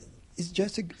it's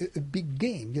just a big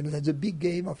game. That's a big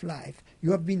game of life.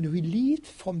 You have been relieved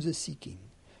from the seeking.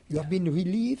 You have been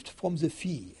relieved from the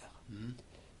fear. Mm-hmm.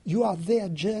 You are there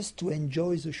just to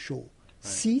enjoy the show. Right.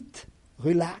 Sit,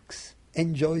 relax,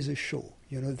 enjoy the show.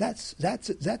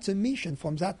 That's a mission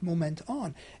from that moment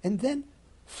on. And then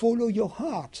follow your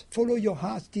heart. Follow your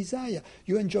heart's desire.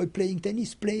 You enjoy playing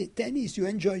tennis, play tennis. You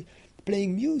enjoy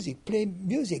playing music, play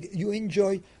music. You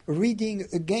enjoy reading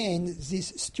again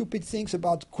these stupid things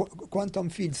about quantum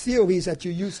field theories that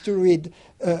you used to read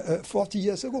 40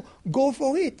 years ago. Go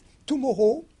for it.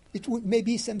 Tomorrow, it may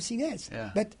be something else.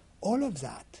 Yeah. But all of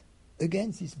that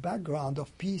against this background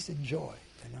of peace and joy.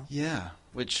 You know? Yeah,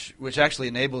 which actually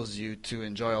enables you to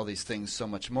enjoy all these things so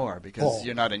much more because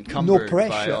you're not No encumbered by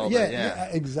pressure. all Yeah, the... Yeah,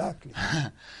 exactly.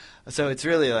 So it's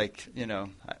really like,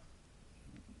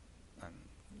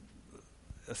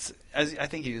 I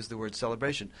think you used the word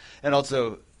celebration. And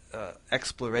also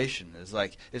exploration is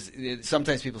like,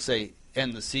 sometimes people say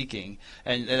end the seeking,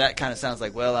 and that kind of sounds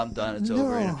like, well, I'm done, it's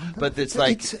over. You know? But it's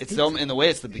like, in the way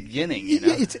it's the beginning, you know?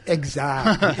 Yeah, it's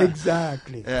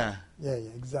exactly. Yeah. Yeah,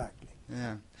 exactly.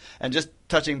 Yeah. And just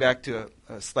touching back to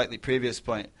a slightly previous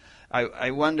point,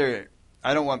 I wonder,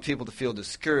 I don't want people to feel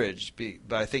discouraged,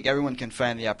 but I think everyone can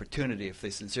find the opportunity if they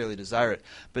sincerely desire it.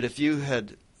 But if you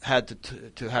had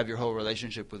to have your whole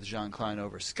relationship with Jean Klein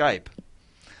over Skype,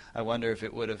 I wonder if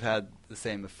it would have had the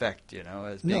same effect,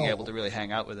 as being able to really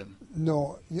hang out with him.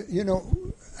 No,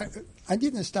 I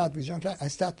didn't start with Jean Klein. I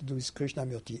started with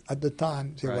Krishnamurti. At the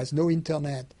time, there was no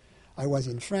internet. I was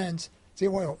in France. There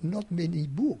were not many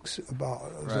books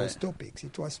about those topics.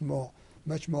 It was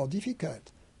much more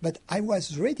difficult. But I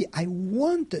was ready. I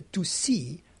wanted to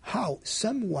see how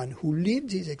someone who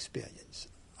lived this experience,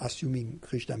 assuming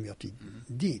Krishnamurti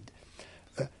did,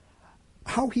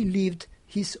 how he lived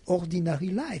his ordinary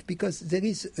life, because there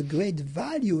is a great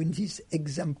value in this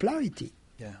exemplarity.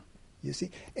 Yeah. You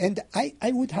see? And I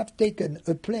would have taken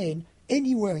a plane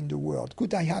anywhere in the world.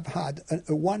 Could I have had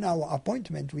a 1 hour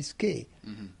appointment with Kay,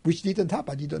 which didn't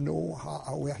happen. I didn't know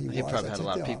where he was. He probably had a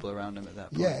lot of people around him at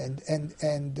that point.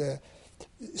 Yeah,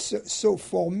 so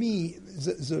for me,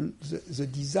 the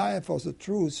desire for the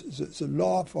truth, the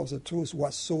love for the truth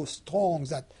was so strong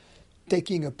that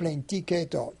taking a plane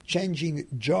ticket or changing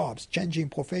jobs, changing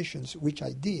professions, which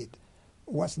I did,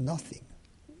 was nothing.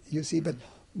 You see, but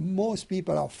most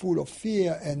people are full of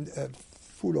fear and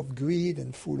full of greed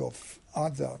and full of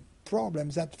other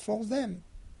problems that for them,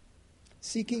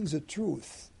 seeking the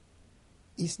truth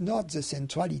is not the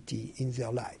centrality in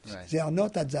their lives. Right. They are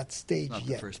not at that stage not yet.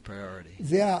 Not the first priority.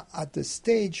 They are at the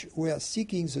stage where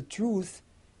seeking the truth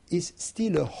is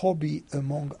still a hobby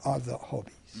among other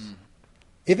hobbies.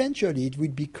 Eventually, it will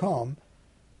become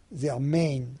their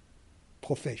main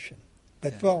profession.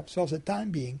 But for the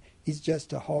time being, it's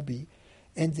just a hobby.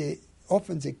 And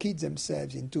often they kid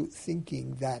themselves into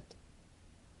thinking that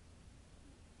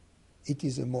it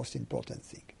is the most important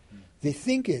thing. They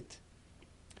think it,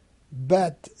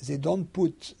 but they don't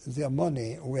put their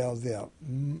money where their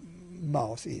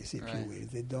mouth is, if you will.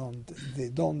 They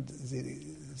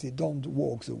don't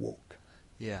walk the walk.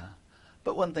 Yeah.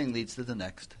 But one thing leads to the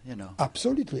next,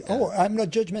 Absolutely. Yeah. Oh, I'm not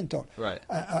judgmental. Right.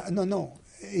 No.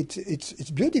 It's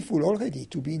beautiful already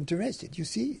to be interested. You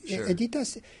see, sure. And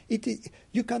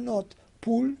you cannot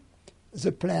pull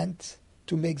the plant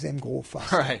to make them grow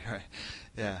faster. Right.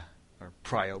 Yeah, or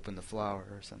pry open the flower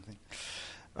or something.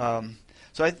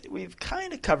 So we've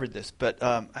kind of covered this, but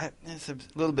it's a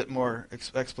little bit more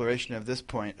exploration of this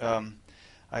point.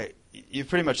 You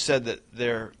pretty much said that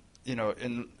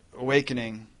in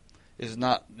awakening is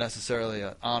not necessarily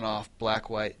an on-off,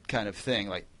 black-white kind of thing.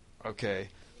 Like, okay,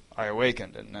 I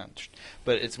awakened,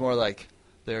 but it's more like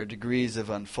there are degrees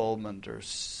of unfoldment or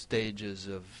stages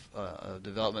of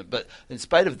development. But in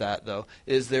spite of that, though,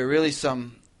 is there really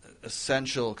some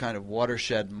essential kind of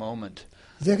watershed moment?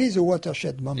 There is a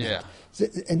watershed moment. Yeah.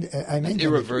 And I mentioned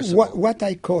irreversible. What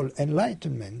I call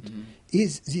enlightenment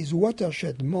is this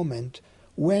watershed moment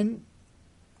when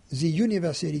the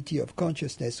universality of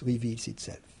consciousness reveals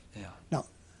itself. Yeah. Now,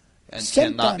 and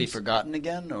cannot be forgotten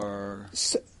again, or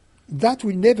that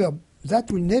will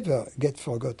never get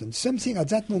forgotten. Something at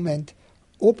that moment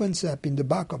opens up in the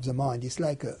back of the mind. It's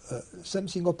like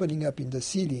something opening up in the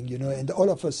ceiling, and all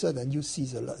of a sudden you see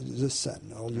the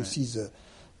sun, or you see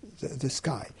the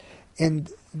sky, and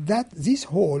this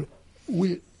hole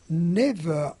will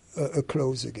never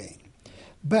close again.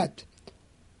 But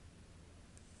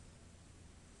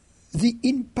the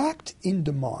impact in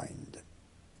the mind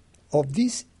of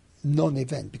this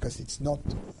non-event, because it's not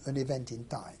an event in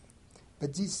time,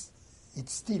 but it's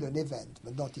still an event,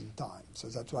 but not in time, so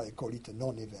that's why I call it a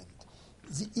non-event.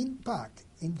 The impact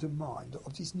in the mind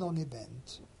of this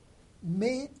non-event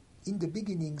may, in the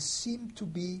beginning, seem to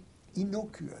be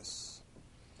innocuous,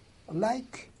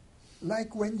 like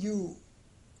when you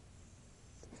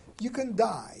can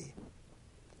die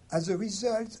as a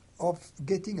result of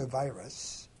getting a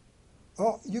virus,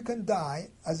 or you can die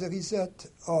as a result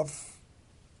of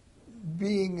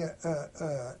being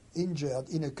injured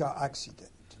in a car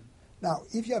accident. Now,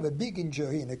 if you have a big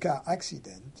injury in a car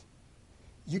accident,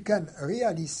 you can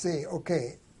really say,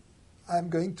 okay, I'm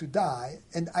going to die,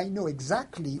 and I know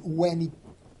exactly when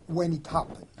it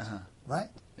happened, right?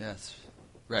 Yes,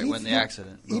 right, when the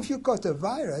accident. If you got a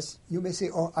virus, you may say,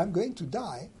 oh, I'm going to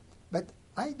die, but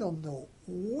I don't know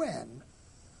when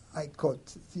I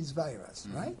caught this virus,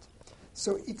 right?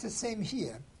 So it's the same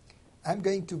here. I'm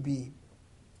going to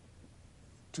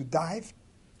dive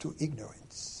to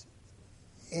ignorance.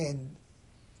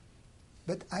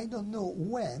 But I don't know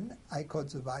when I caught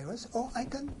the virus, or I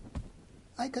can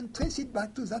trace it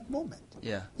back to that moment.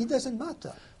 Yeah. It doesn't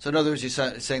matter. So in other words,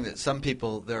 you're saying that some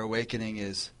people, their awakening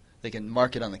is, they can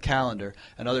mark it on the calendar,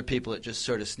 and other people it just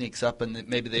sort of sneaks up, and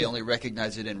maybe they only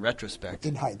recognize it in retrospect.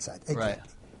 In hindsight, exactly. Right.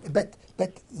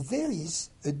 But there is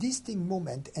a distinct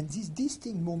moment, and this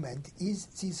distinct moment is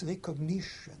this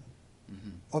recognition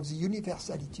of the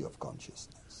universality of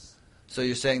consciousness. So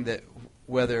you're saying that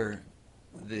whether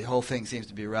the whole thing seems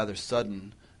to be rather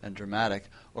sudden and dramatic,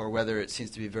 or whether it seems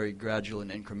to be very gradual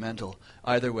and incremental,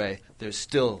 either way, there's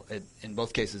still, in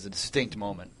both cases, a distinct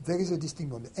moment. There is a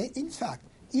distinct moment. In fact,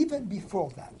 even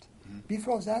before that,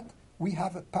 we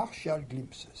have a partial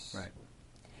glimpses. Right.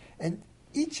 And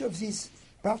each of these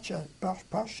partial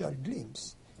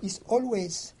glimpses is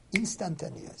always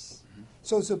instantaneous.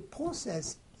 So the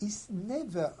process is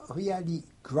never really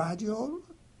gradual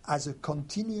as a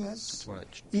continuous.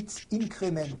 It's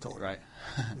incremental. Right.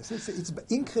 It's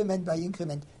increment by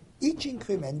increment. Each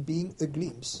increment being a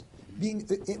glimpse.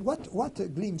 What a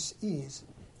glimpse is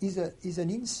an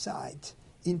insight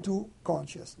into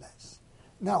consciousness.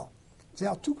 Now, there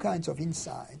are two kinds of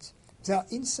insights. There are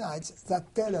insights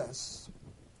that tell us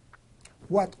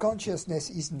what consciousness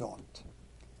is not.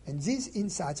 And these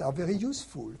insights are very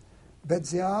useful, but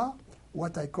they are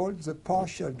what I call the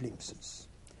partial glimpses.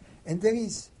 And there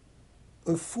is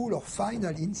a full or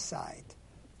final insight,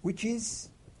 which is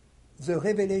the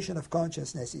revelation of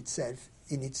consciousness itself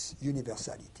in its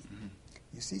universality.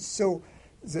 You see, so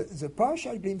the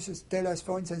partial glimpses tell us,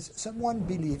 for instance, someone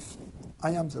believes,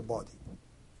 I am the body.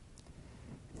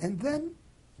 And then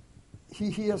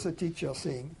he hears a teacher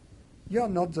saying, you're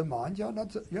not the mind, you're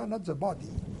not the body.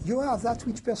 You are that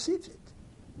which perceives it.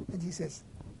 And he says,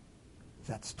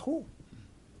 that's true.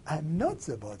 I'm not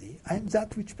the body, I'm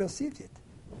that which perceives it.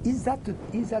 Is that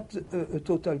a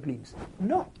total glimpse?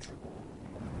 Not.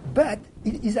 But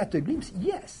is that a glimpse?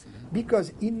 Yes.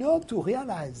 Because in order to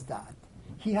realize that,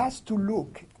 he has to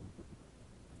look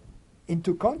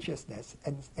into consciousness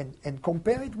and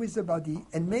compare it with the body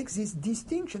and make this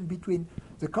distinction between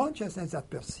the consciousness that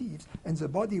perceives and the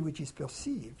body which is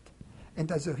perceived.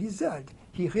 And as a result,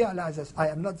 he realizes, I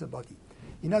am not the body.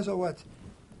 In other words,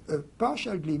 a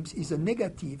partial glimpse is a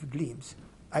negative glimpse.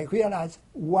 I realize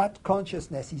what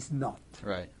consciousness is not.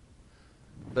 Right.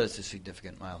 But it's a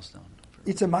significant milestone.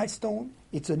 It's a milestone.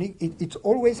 It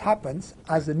always happens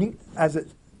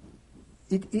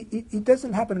it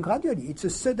doesn't happen gradually. It's a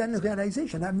sudden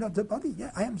realization. I'm not the body.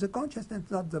 Yeah, I am the consciousness,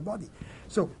 not the body.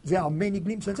 So there are many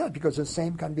glimpses of that, because the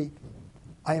same can be,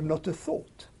 I am not a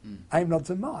thought. I am not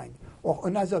the mind. Or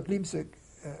another glimpse,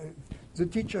 the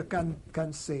teacher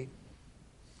can say,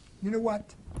 you know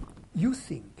what? You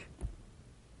think,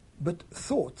 but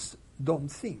thoughts don't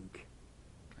think.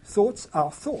 Thoughts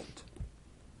are thought.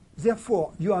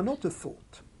 Therefore, you are not a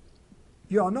thought.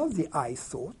 You are not the I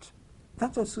thought.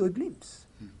 That's also a glimpse,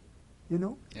 you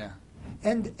know? Yeah.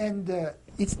 And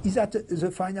is that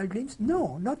the final glimpse?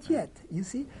 No, not yet, you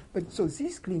see? But so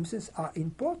these glimpses are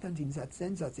important in that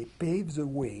sense that they pave the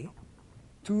way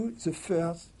to the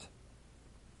first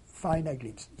final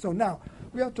glimpse. So now,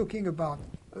 we are talking about,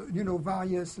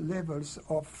 various levels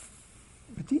of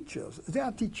teachers. There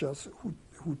are teachers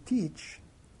who teach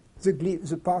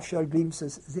the partial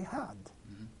glimpses they had.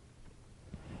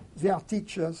 There are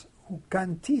teachers who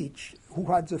can teach,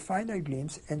 who had the final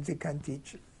glimpse, and they can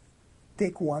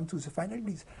take one to the final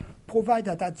glimpse,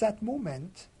 provided that at that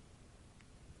moment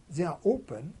they are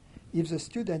open. If the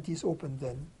student is open,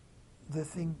 then the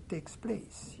thing takes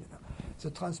place.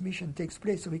 The transmission takes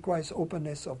place. It requires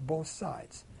openness of both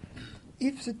sides.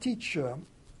 If the teacher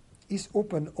is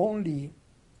open only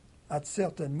at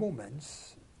certain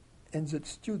moments, and the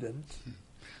student,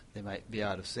 they might be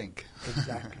out of sync.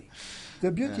 Exactly.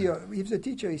 The beauty of, if the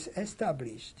teacher is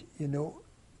established,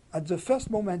 at the first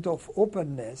moment of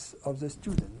openness of the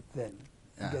student, then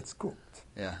he gets cooked.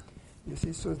 Yeah. You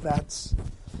see, so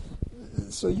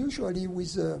usually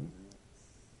with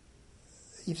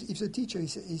if the teacher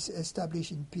is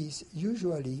established in peace,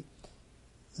 usually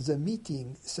the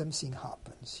meeting, something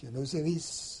happens. There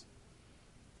is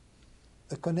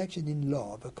a connection in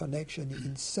love, a connection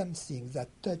in something that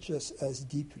touches us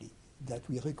deeply, that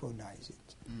we recognize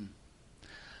it.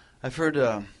 I've heard,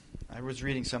 I was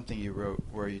reading something you wrote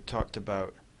where you talked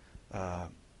about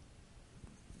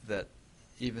that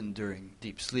even during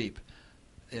deep sleep,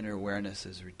 inner awareness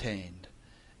is retained.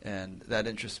 And that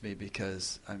interests me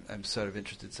because I'm sort of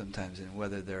interested sometimes in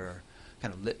whether there are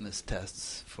kind of litmus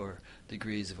tests for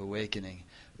degrees of awakening.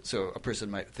 So a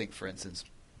person might think, for instance,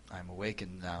 I'm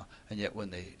awakened now, and yet when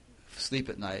they sleep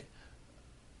at night,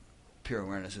 pure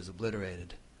awareness is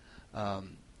obliterated.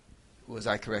 Was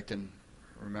I correct in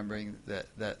remembering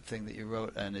that thing that you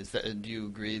wrote? And do you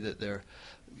agree that there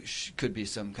could be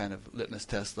some kind of litmus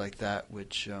test like that,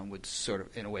 which would sort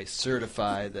of, in a way,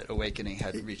 certify that awakening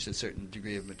had reached a certain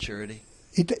degree of maturity?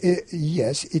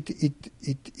 Yes,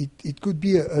 it could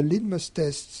be a litmus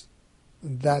test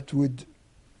that would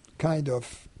kind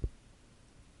of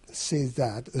say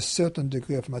that a certain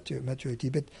degree of maturity.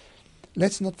 But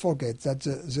let's not forget that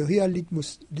the real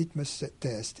litmus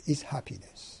test is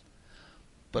happiness.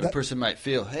 But a person might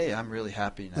feel, hey, I'm really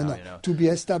happy now. No. You know. To be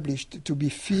established, to be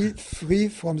free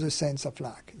from the sense of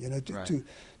lack. You know, Right.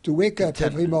 to wake up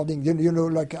every Contentment. morning. You know,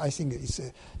 like I think it's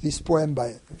this poem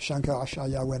by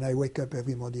Shankaracharya. When I wake up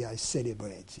every morning, I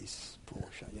celebrate this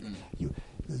Purusha. You know,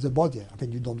 the body.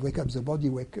 When you don't wake up, the body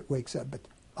wakes up. But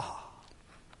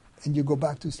and you go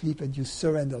back to sleep and you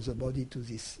surrender the body to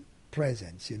this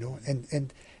presence. You know,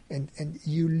 and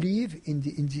you live in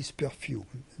this perfume.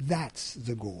 That's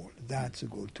the goal. That's the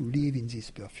goal, to live in this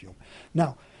perfume.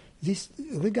 Now,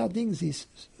 regarding this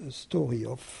story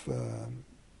of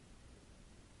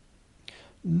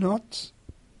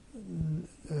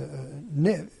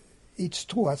it's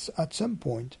true, at some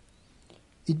point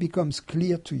it becomes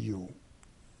clear to you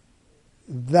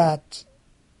that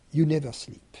you never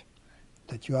sleep,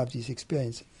 that you have this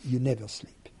experience, you never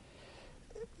sleep.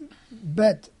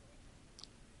 But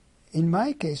in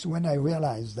my case, when I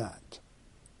realized that,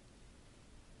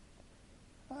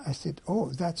 I said,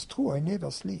 oh, that's true, I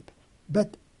never sleep.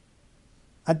 But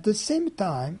at the same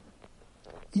time,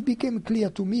 it became clear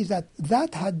to me that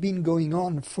had been going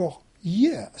on for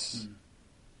years.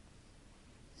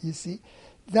 You see,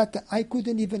 that I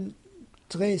couldn't even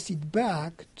trace it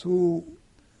back to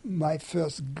my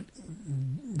first,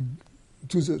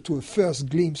 to a first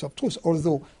glimpse of truth,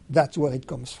 although that's where it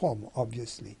comes from,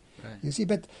 obviously. Right. You see,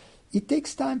 but it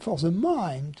takes time for the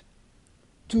mind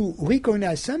to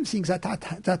recognize something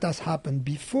that has happened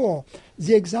before.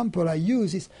 The example I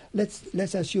use is,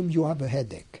 let's assume you have a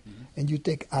headache, and you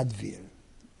take Advil,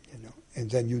 you know, and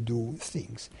then you do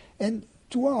things. And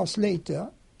 2 hours later,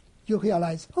 you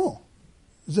realize, oh,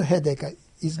 the headache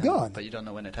is gone. But you don't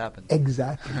know when it happened.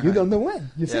 Exactly. You don't know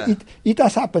when. You Yeah. see, it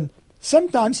has happened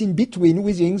sometimes in between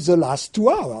within the last 2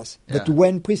 hours. But Yeah.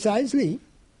 when precisely?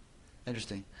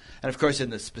 Interesting. And of course, in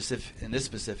this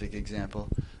specific example,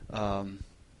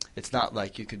 it's not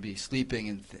like you could be sleeping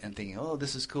and thinking, "Oh,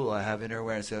 this is cool. I have inner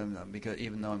awareness," because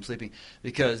even though I'm sleeping,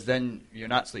 because then you're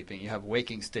not sleeping. You have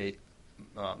waking state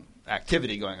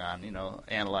activity going on. You know,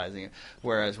 analyzing it.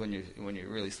 Whereas when you're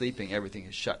really sleeping, everything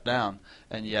is shut down,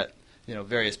 and yet, you know,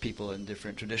 various people in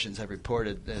different traditions have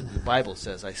reported that the Bible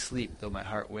says, "I sleep though my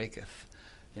heart waketh."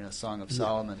 You know, Song of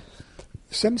Solomon.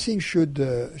 Something should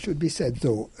be said,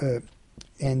 though,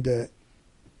 and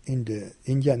in the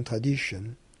Indian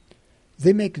tradition,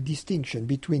 they make a distinction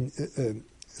between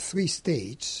 3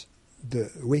 states: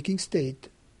 the waking state,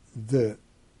 the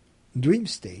dream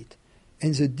state,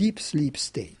 and the deep sleep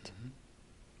state.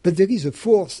 But there is a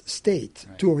 4th state,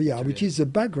 Right. Turiya, which Turiya. is the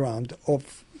background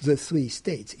of the 3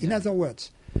 states. In other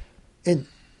words, and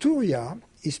Turiya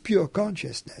is pure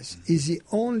consciousness, is the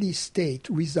only state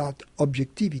without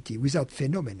objectivity, without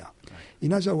phenomena. Right.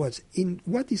 In other words, in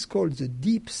what is called the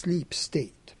deep sleep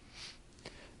state,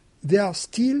 there are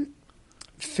still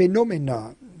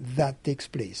phenomena that takes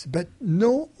place, but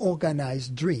no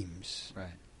organized dreams.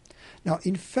 Right. Now,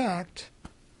 in fact,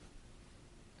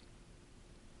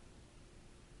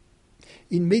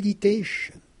 in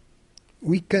meditation,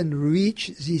 we can reach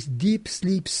this deep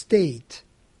sleep state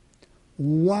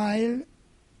while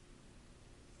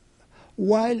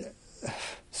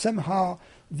somehow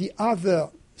the other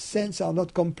senses are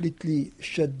not completely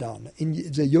shut down. In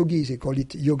the yogis, they call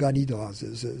it yoga nidra,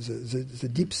 the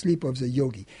deep sleep of the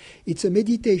yogi. It's a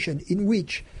meditation in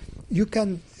which you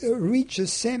can reach the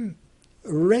same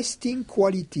resting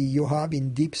quality you have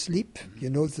in deep sleep.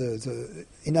 You know,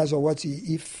 in other words,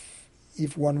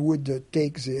 if one would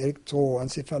take the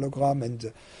electroencephalogram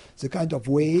and the kind of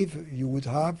wave you would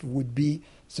have would be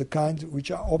the kind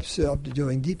which are observed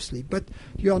during deep sleep, but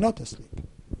you are not asleep.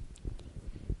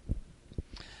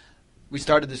 We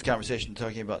started this conversation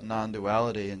talking about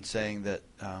non-duality and saying that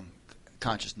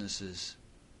consciousness is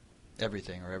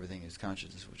everything, or everything is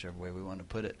consciousness, whichever way we want to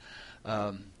put it.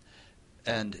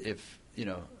 And if, you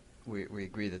know, we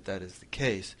agree that that is the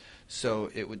case,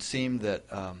 so it would seem that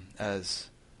as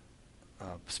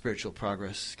spiritual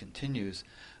progress continues,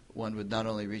 one would not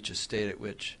only reach a state at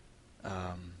which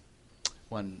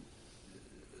one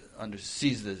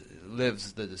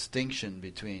lives the distinction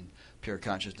between pure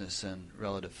consciousness and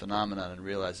relative phenomenon and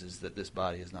realizes that this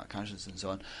body is not conscious and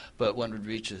so on, but one would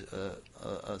reach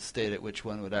a state at which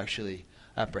one would actually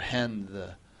apprehend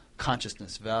the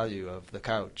consciousness value of the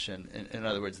couch. And in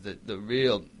other words, the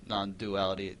real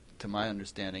non-duality, to my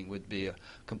understanding, would be a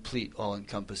complete,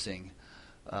 all-encompassing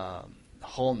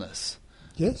wholeness.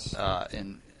 Yes.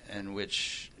 In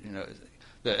which,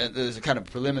 there's a kind of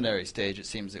preliminary stage, it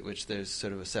seems, at which there's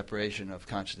sort of a separation of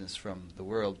consciousness from the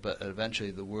world, but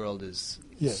eventually the world is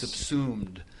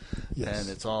subsumed, and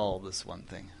it's all this one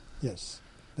thing. Yes.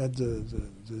 That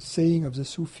the saying of the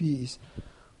Sufi is,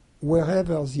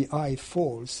 wherever the eye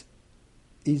falls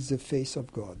is the face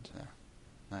of God. Yeah.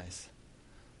 Nice.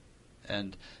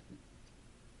 And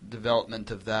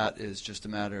development of that is just a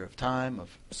matter of time,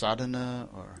 of sadhana,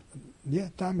 or... Yeah,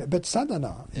 time. But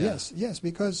sadhana, yes,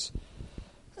 because...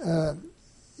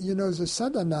 the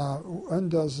sadhana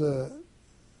under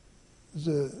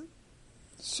the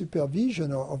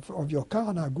supervision of your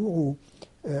karana guru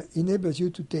enables you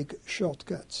to take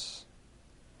shortcuts.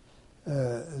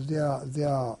 There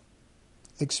are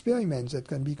experiments that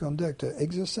can be conducted,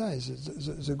 exercises,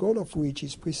 the goal of which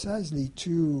is precisely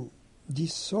to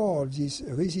dissolve these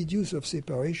residues of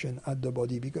separation at the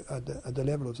body, at the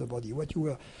level of the body. What you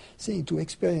were saying, to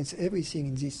experience everything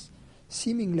in this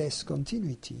seamless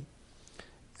continuity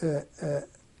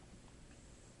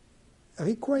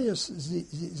requires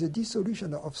the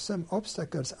dissolution of some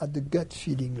obstacles at the gut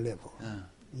feeling level.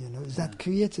 That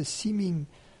creates a seeming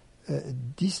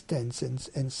distance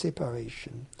and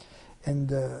separation.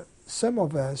 And some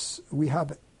of us, we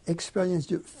have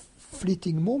experienced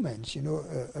fleeting moments,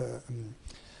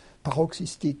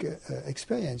 paroxystic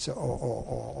experience,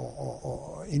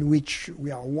 or in which we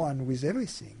are one with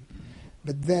everything.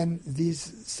 But then this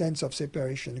sense of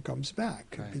separation comes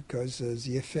back, because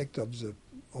the effect of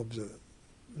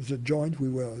the joint we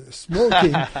were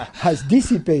smoking has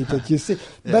dissipated, you see.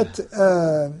 Yeah. But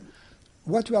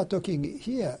what we are talking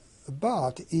here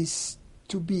about is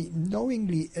to be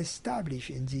knowingly established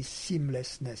in this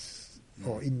seamlessness,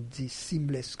 or in this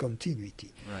seamless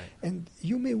continuity. Right. And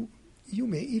you may,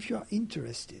 if you are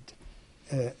interested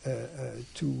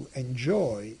to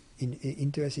enjoy,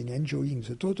 interested in enjoying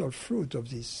the total fruit of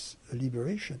this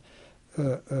liberation,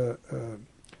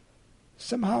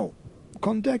 somehow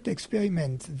conduct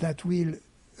experiments that will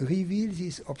reveal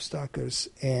these obstacles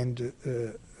and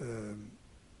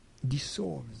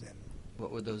dissolve them.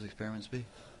 What would those experiments be?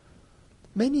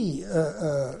 Many.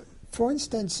 For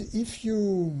instance, if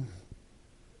you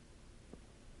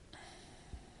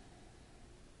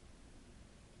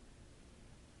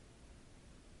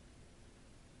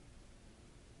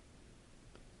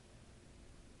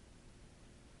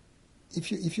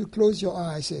close your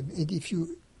eyes and if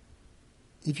you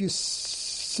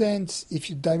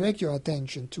direct your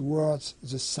attention towards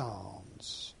the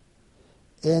sounds,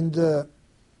 and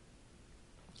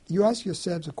you ask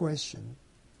yourself the question,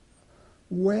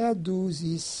 where do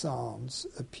these sounds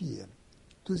appear?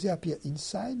 Do they appear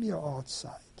inside me or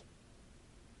outside?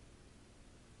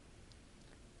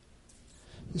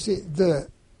 You see,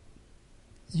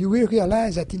 you will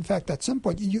realize that in fact at some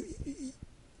point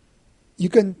you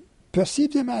can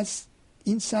perceive them as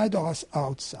inside or as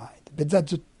outside, but that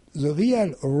the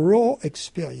real raw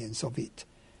experience of it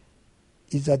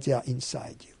is that they are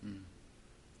inside you.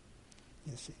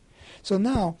 You see. So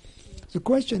now the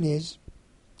question is,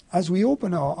 as we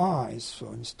open our eyes,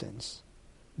 for instance,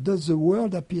 does the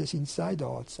world appear inside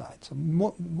or outside? So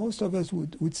most of us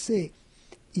would say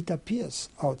it appears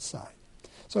outside.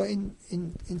 So in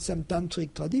some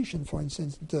tantric tradition, for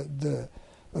instance,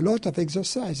 a lot of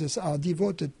exercises are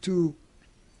devoted to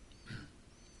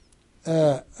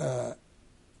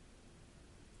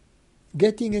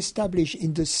getting established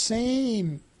in the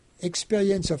same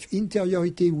experience of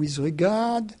interiority with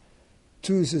regard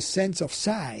to the sense of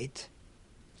sight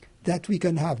that we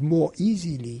can have more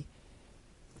easily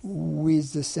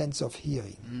with the sense of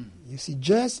hearing. You see,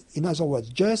 in other words,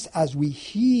 just as we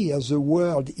hear the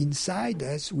world inside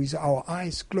us with our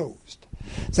eyes closed,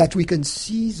 that we can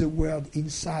see the world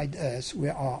inside us with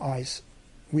our eyes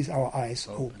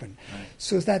open. Right.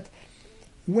 So that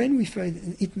when we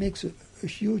find, it makes a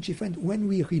huge difference when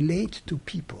we relate to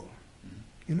people.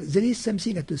 There is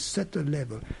something at a subtle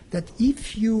level that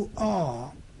if you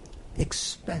are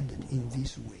expanded in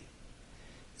this way,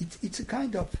 it's a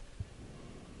kind of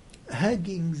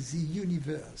hugging the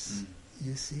universe,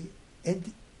 you see,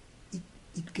 and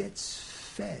it gets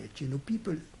felt.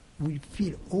 People will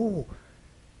feel,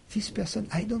 this person,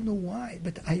 I don't know why,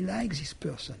 but I like this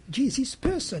person. Gee, this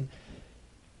person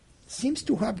seems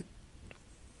to have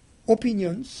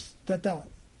opinions that are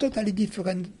totally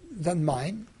different than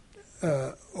mine,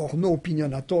 or no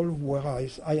opinion at all,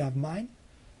 whereas I have mine.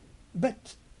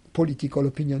 But political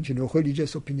opinions,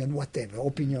 religious opinion, whatever,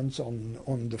 opinions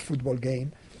on the football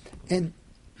game. And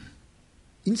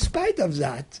in spite of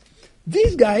that,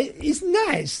 this guy is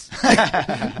nice,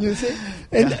 you see?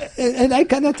 And I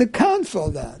cannot account for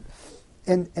that.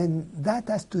 And that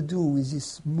has to do with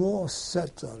this more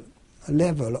subtle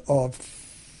level of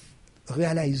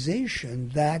realization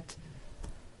that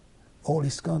all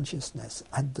is consciousness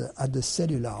at the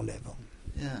cellular level.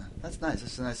 Yeah, that's nice.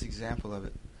 That's a nice example of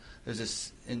it. There's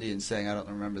this Indian saying, I don't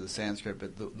remember the Sanskrit,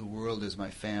 but the world is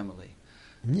my family.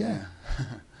 Yeah.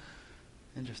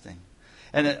 Interesting.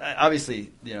 And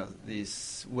obviously,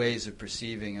 these ways of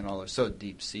perceiving and all are so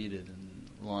deep-seated and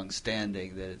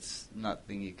long-standing that it's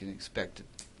nothing you can expect to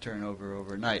turn over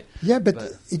overnight. Yeah, but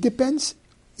it depends.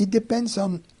 It depends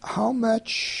on how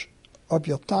much of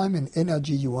your time and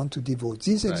energy you want to devote.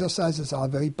 These exercises are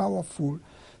very powerful,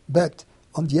 but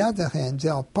on the other hand,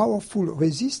 there are powerful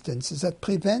resistances that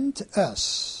prevent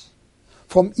us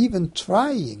from even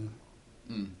trying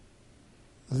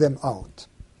them out.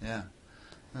 Yeah.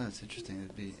 Oh, that's interesting.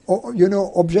 It'd be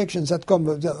Objections that come.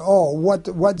 What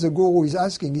the guru is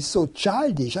asking is so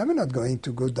childish. I'm not going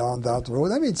to go down that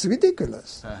road. I mean, it's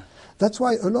ridiculous. That's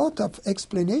why a lot of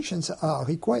explanations are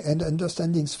required and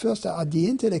understandings first are at the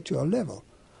intellectual level.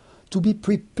 To be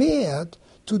prepared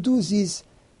to do these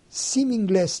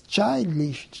seamless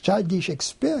childish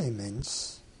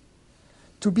experiments,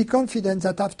 to be confident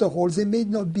that after all they may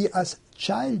not be as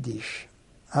childish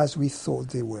as we thought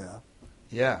they were.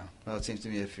 Yeah. Well, it seems to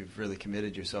me if you've really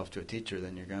committed yourself to a teacher,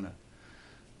 then you're going to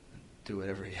do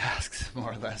whatever he asks,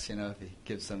 more or less, if he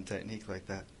gives some technique like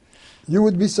that. You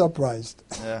would be surprised.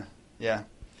 Yeah.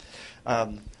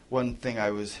 One thing I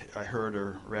heard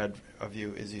or read of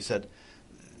you is you said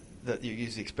that you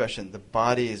use the expression, the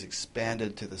body is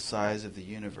expanded to the size of the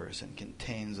universe and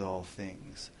contains all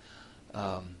things.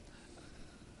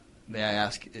 May I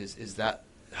ask, is that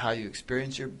how you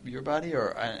experience your body,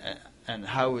 and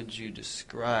how would you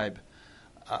describe?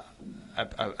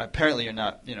 Apparently, you're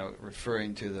not,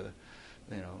 referring to the,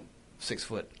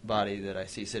 6-foot body that I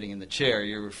see sitting in the chair.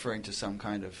 You're referring to some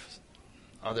kind of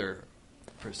other.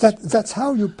 That's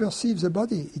how you perceive the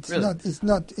body. It's really?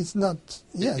 not.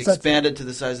 Yeah, expanded to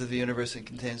the size of the universe and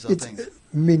contains all things.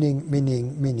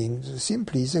 Meaning.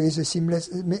 Simply, there is a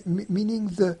seamless meaning.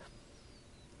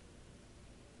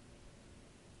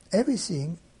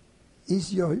 Everything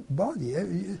is your body.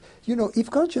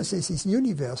 If consciousness is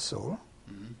universal,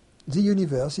 the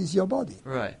universe is your body.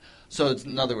 Right. So,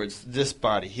 in other words, this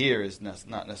body here is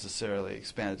not necessarily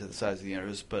expanded to the size of the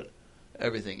universe, but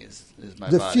everything is my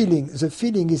body. The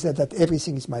feeling is that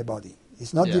everything is my body.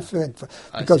 It's not different.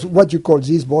 Because what you call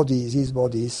this body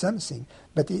is something.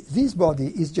 But this body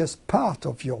is just part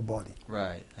of your body.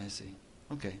 Right. I see.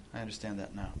 Okay. I understand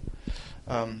that now.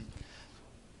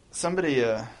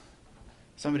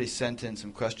 Somebody sent in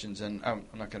some questions, and I'm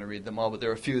not going to read them all, but there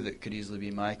are a few that could easily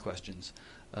be my questions.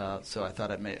 So I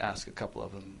thought I may ask a couple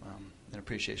of them in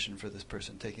appreciation for this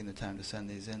person taking the time to send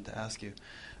these in to ask you.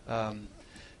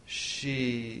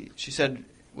 She said,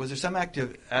 was there some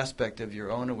aspect of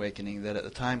your own awakening that at the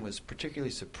time was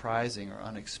particularly surprising or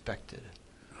unexpected?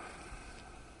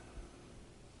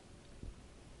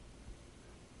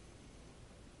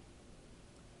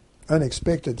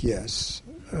 Unexpected, yes.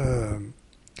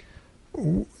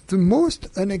 The most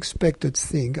unexpected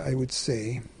thing, I would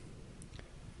say,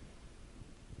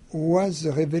 was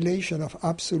the revelation of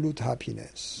absolute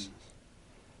happiness.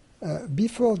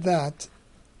 Before that,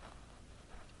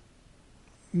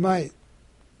 my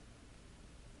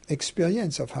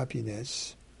experience of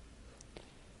happiness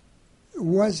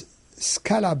was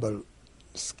scalable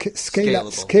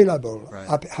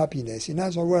right. Happiness. In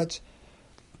other words,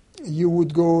 you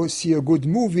would go see a good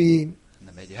movie. And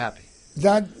that made you happy.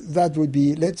 That would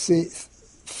be, let's say,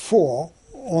 4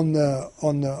 on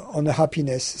a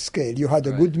happiness scale. You had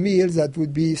a good meal, that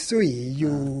would be 3.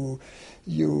 You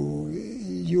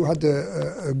had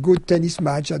a good tennis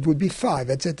match, that would be 5,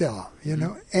 etc.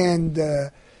 And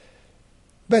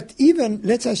but even,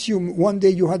 let's assume one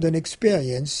day you had an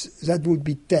experience that would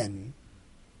be 10.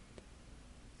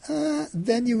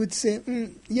 Then you would say,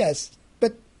 yes,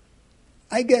 but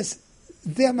I guess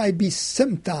there might be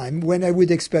some time when I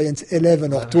would experience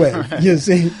 11 or 12, you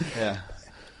see? Yeah.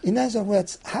 In other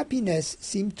words, happiness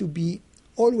seemed to be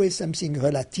always something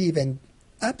relative, and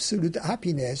absolute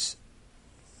happiness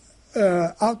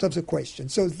out of the question.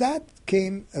 So that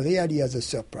came really as a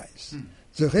surprise.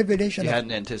 The revelation You of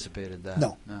hadn't anticipated that.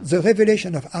 no, the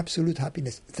revelation of absolute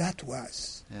happiness, that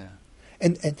was, Yeah.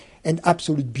 and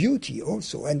absolute beauty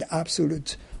also, and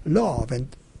absolute love,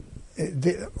 and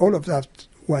all of that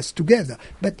was together.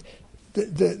 But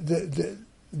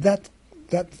that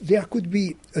there could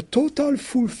be a total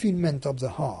fulfillment of the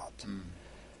heart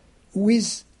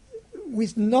with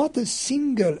not a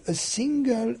single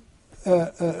little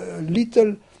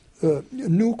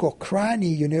nook or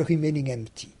cranny, remaining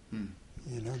empty.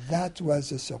 That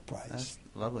was a surprise. That's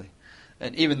lovely.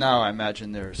 And even now, I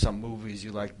imagine there are some movies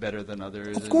you like better than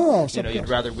others. Of course, and, of you'd course.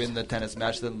 rather win the tennis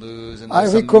match than lose. And I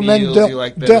there's some recommend meals you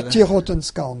like better Dirty Rotten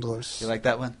Scoundrels. You like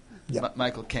that one? Yeah.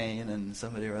 Michael Caine and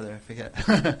somebody or other, I forget.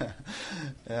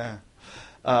 Yeah.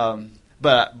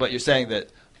 But you're saying that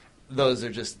those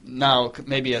are just now,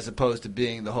 maybe as opposed to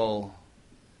being the whole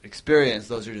experience,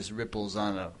 those are just ripples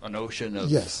on an ocean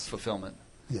of fulfillment.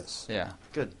 Yes. Yeah,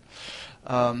 good.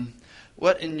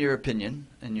 What, in your opinion,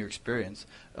 in your experience,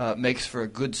 makes for a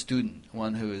good student,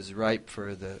 one who is ripe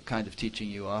for the kind of teaching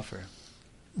you offer?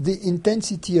 The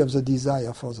intensity of the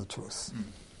desire for the truth.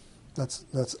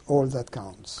 That's all that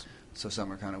counts. So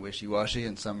some are kind of wishy-washy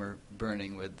and some are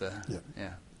burning with the...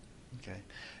 Yeah. Okay.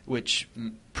 Which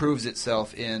proves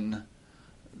itself in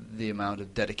the amount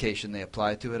of dedication they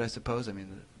apply to it, I suppose? I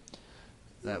mean,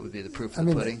 that would be the proof of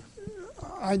the pudding?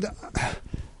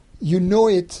 You know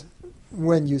it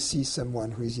when you see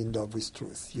someone who is in love with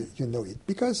truth. You know it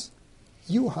because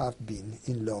you have been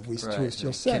in love with truth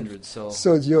yourself. Kindred soul.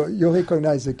 So you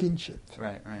recognize the kinship.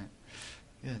 Right.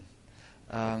 Good.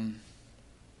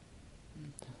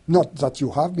 Not that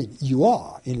you have been. You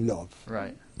are in love.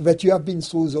 Right. But you have been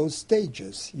through those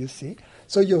stages, you see.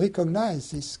 So you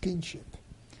recognize this kinship.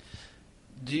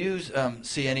 Do you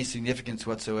see any significance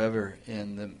whatsoever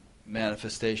in the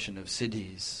manifestation of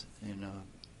siddhis,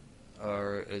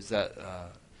 or is that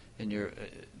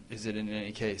is it in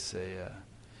any case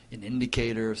an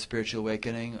indicator of spiritual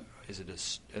awakening? Is it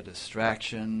a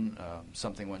distraction,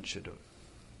 something one should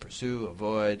pursue,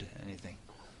 avoid, anything?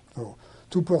 Oh,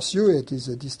 to pursue it is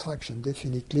a distraction,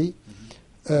 definitely.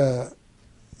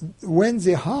 When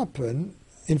they happen,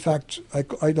 in fact,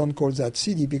 I don't call that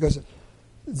siddhi because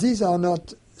these are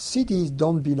not, siddhis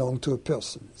don't belong to a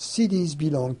person. Siddhis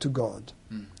belong to God.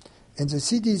 And the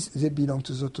siddhis, they belong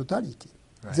to the totality.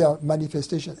 Right. They are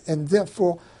manifestation. And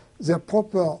therefore, the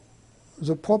proper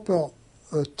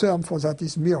term for that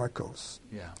is miracles.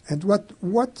 Yeah. And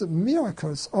what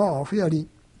miracles are, really,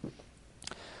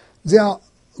 they are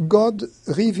God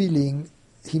revealing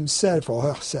himself or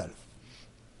herself,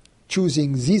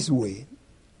 choosing this way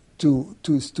to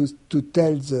tell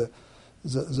the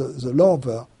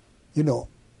lover,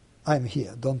 I'm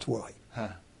here, don't worry.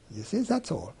 You see,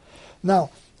 that's all. Now,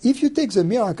 if you take the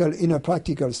miracle in a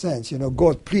practical sense,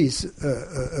 God, please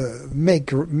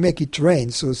make it rain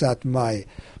so that my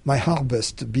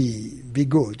harvest be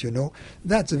good,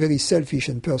 that's very selfish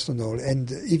and personal.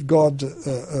 And if God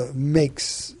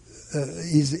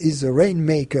is a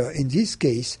rainmaker in this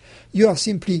case, you are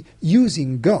simply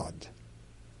using God,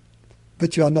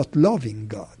 but you are not loving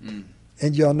God.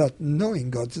 And you are not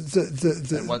knowing God.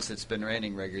 And once it's been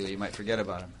raining regularly, you might forget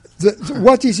about him.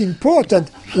 What is important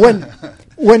when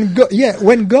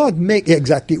God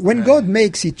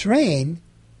makes it rain,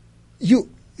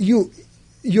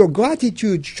 your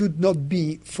gratitude should not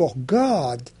be for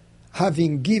God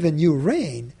having given you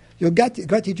rain. Your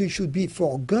gratitude should be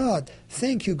for God.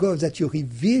 Thank you, God, that you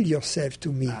reveal yourself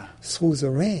to me through the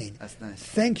rain. That's nice.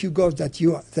 Thank you, God, that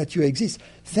you exist.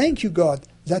 Thank you, God,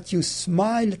 that you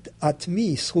smiled at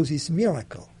me through this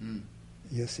miracle.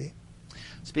 You see?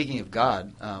 Speaking of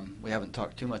God, we haven't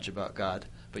talked too much about God,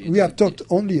 but we have talked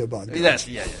only about God. Yes,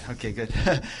 yeah. Okay, good.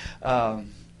 I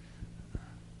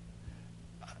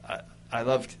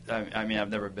love. I mean,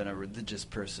 I've never been a religious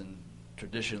person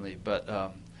traditionally, but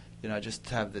I just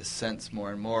have this sense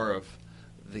more and more of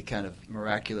the kind of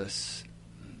miraculous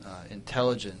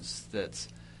intelligence that's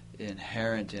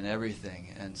inherent in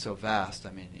everything and so vast.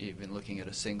 I mean, even looking at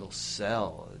a single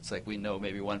cell, it's like we know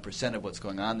maybe 1% of what's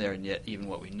going on there, and yet even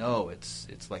what we know, it's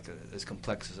like as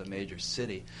complex as a major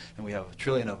city, and we have 1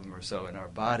 trillion of them or so in our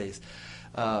bodies.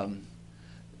 Do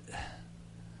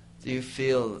you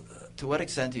feel, to what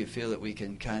extent do you feel that we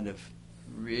can kind of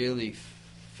really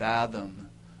fathom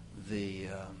the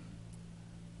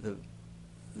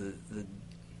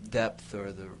depth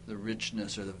or the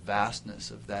richness or the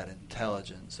vastness of that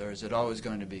intelligence, or is it always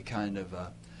going to be kind of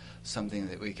something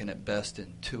that we can at best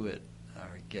intuit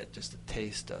or get just a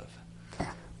taste of?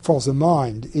 For the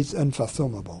mind, it's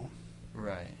unfathomable.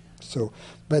 Right. So,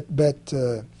 but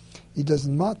it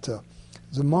doesn't matter.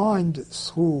 The mind,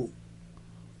 through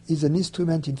is an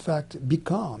instrument, in fact,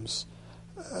 becomes,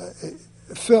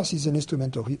 first is an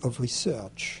instrument of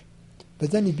research,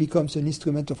 but then it becomes an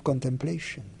instrument of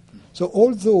contemplation. So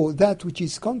although that which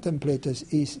is contemplated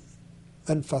is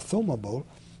unfathomable,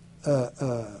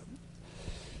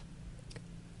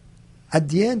 at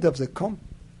the end of the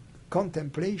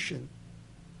contemplation,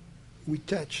 we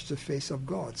touch the face of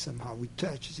God somehow. We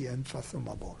touch the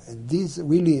unfathomable. And this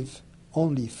we live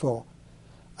only for,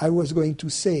 I was going to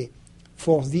say,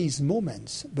 for these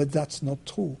moments, but that's not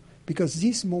true, because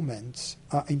these moments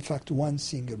are in fact one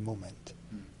single moment.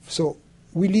 So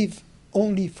we live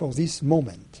only for this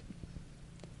moment,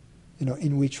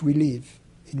 in which we live,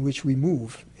 in which we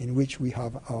move, in which we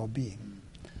have our being.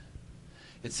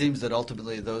 It seems that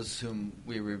ultimately those whom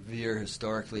we revere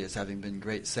historically as having been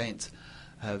great saints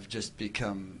have just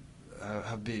become,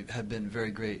 have been very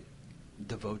great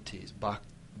devotees,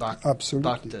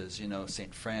 Absolutely. bhaktas,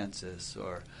 St. Francis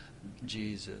or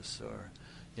Jesus or,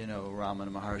 Ramana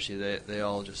Maharshi. They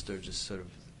all are just sort of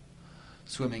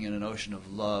swimming in an ocean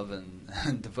of love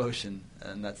and devotion,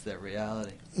 and that's their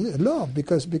reality. Love,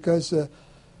 because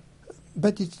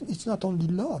but it's not only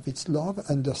love, it's love,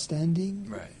 understanding.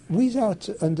 Right. Without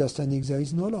understanding there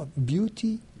is no love.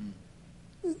 Beauty,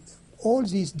 all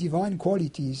these divine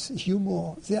qualities,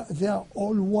 humor, they are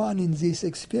all one in this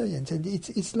experience. And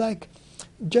it's like,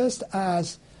 just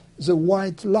as the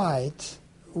white light,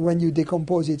 when you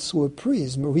decompose it through a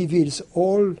prism, reveals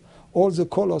all the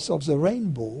colors of the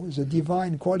rainbow, the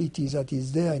divine qualities that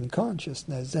is there in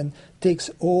consciousness, and takes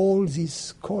all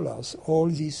these colors, all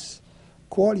these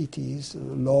qualities,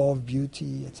 love,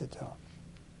 beauty, etc.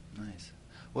 Nice.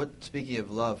 Speaking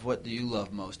of love, what do you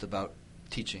love most about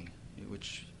teaching,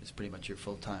 which is pretty much your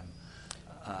full-time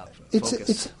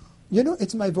focus?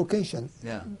 It's my vocation.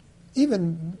 Yeah.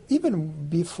 Even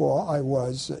before I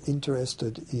was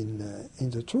interested in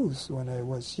the truth, when I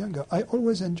was younger, I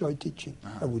always enjoyed teaching.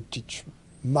 Uh-huh. I would teach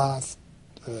math,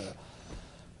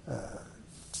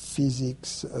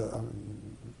 physics,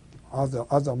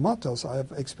 other matters. I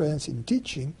have experience in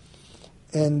teaching,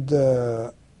 and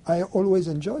I always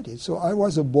enjoyed it. So I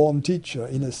was a born teacher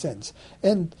in a sense.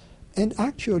 And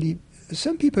actually,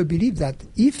 some people believe that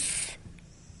if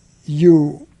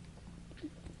you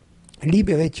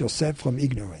liberate yourself from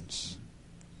ignorance,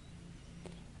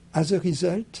 as a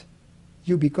result,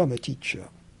 you become a teacher.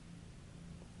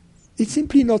 It's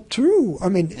simply not true. I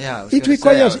mean, it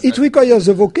requires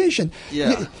a vocation.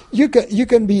 Yeah. You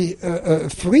can be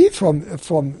free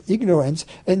from ignorance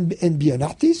and be an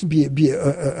artist, be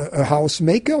a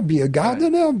housemaker, be a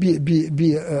gardener, right.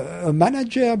 be a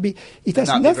manager. It has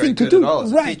not nothing to do do. At all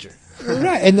as a teacher.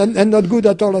 Right, and not good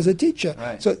at all as a teacher.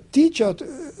 Right. So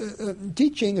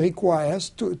teaching requires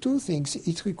two things.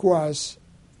 It requires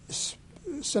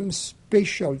some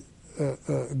special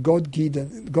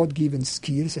God-given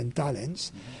skills and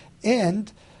talents,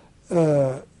 and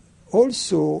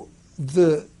also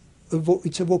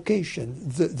it's a vocation,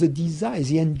 the desire,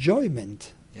 the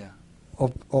enjoyment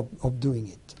of doing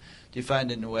it. Do you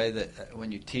find in a way that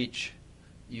when you teach,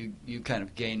 you kind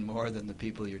of gain more than the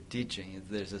people you're teaching?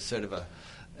 There's a sort of a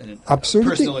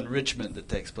personal enrichment that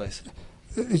takes place.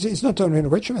 It's not an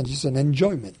enrichment; it's an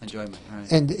enjoyment. Enjoyment, right?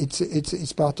 And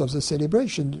it's part of the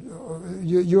celebration.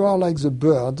 You are like the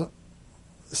bird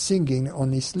singing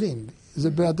on his limb.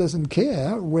 The bird doesn't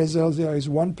care whether there is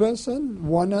one person,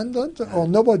 100, or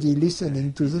nobody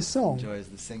listening to the song. Enjoys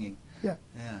the singing. Yeah.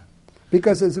 Yeah.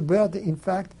 Because the bird, in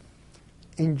fact,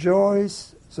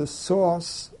 enjoys the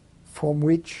source from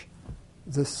which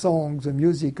the song, the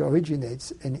music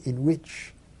originates, and in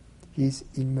which he is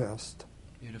immersed.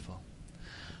 Beautiful.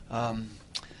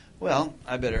 Well,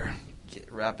 I better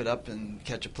wrap it up and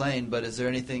catch a plane, but is there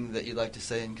anything that you'd like to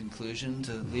say in conclusion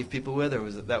to leave people with, or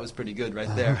that was pretty good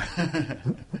right there?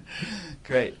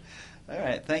 Great. All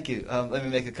right, thank you. Let me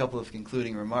make a couple of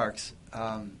concluding remarks.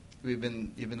 You've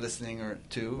been listening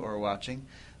or watching.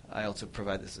 I also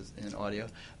provide this in audio.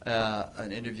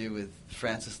 An interview with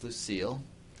Francis Lucille.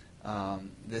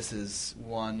 This is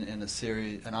one in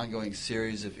an ongoing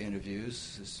series of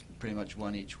interviews. It's pretty much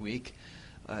one each week.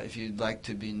 If you'd like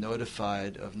to be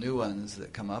notified of new ones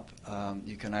that come up,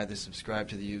 you can either subscribe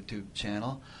to the YouTube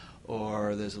channel,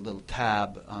 or there's a little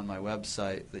tab on my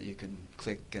website that you can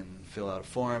click and fill out a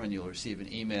form, and you'll receive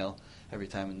an email every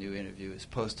time a new interview is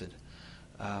posted.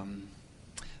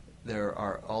 There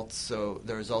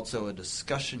is also a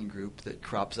discussion group that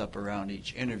crops up around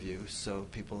each interview, so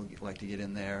people like to get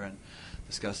in there and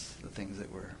discuss the things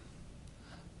that were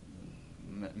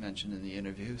mentioned in the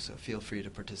interview, so feel free to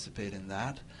participate in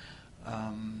that.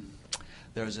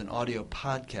 There's an audio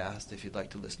podcast if you'd like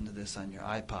to listen to this on your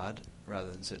iPod rather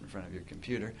than sit in front of your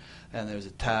computer. And there's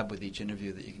a tab with each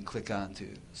interview that you can click on to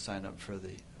sign up for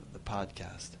the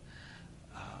podcast.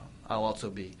 I'll also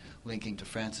be linking to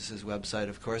Francis's website,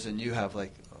 of course, and you have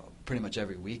pretty much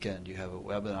every weekend you have a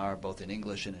webinar both in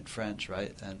English and in French,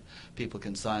 right? And people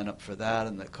can sign up for that,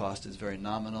 and the cost is very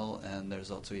nominal, and there's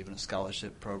also even a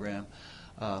scholarship program.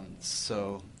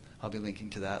 So I'll be linking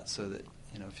to that so that,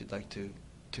 if you'd like to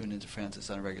tune into Francis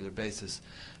on a regular basis,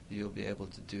 you'll be able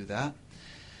to do that.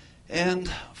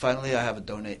 And finally, I have a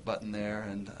donate button there,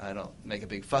 and I don't make a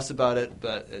big fuss about it,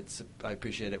 but I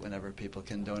appreciate it whenever people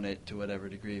can donate to whatever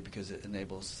degree, because it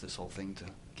enables this whole thing to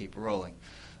keep rolling.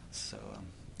 So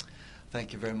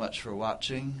thank you very much for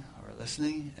watching or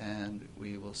listening, and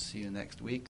we will see you next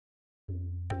week.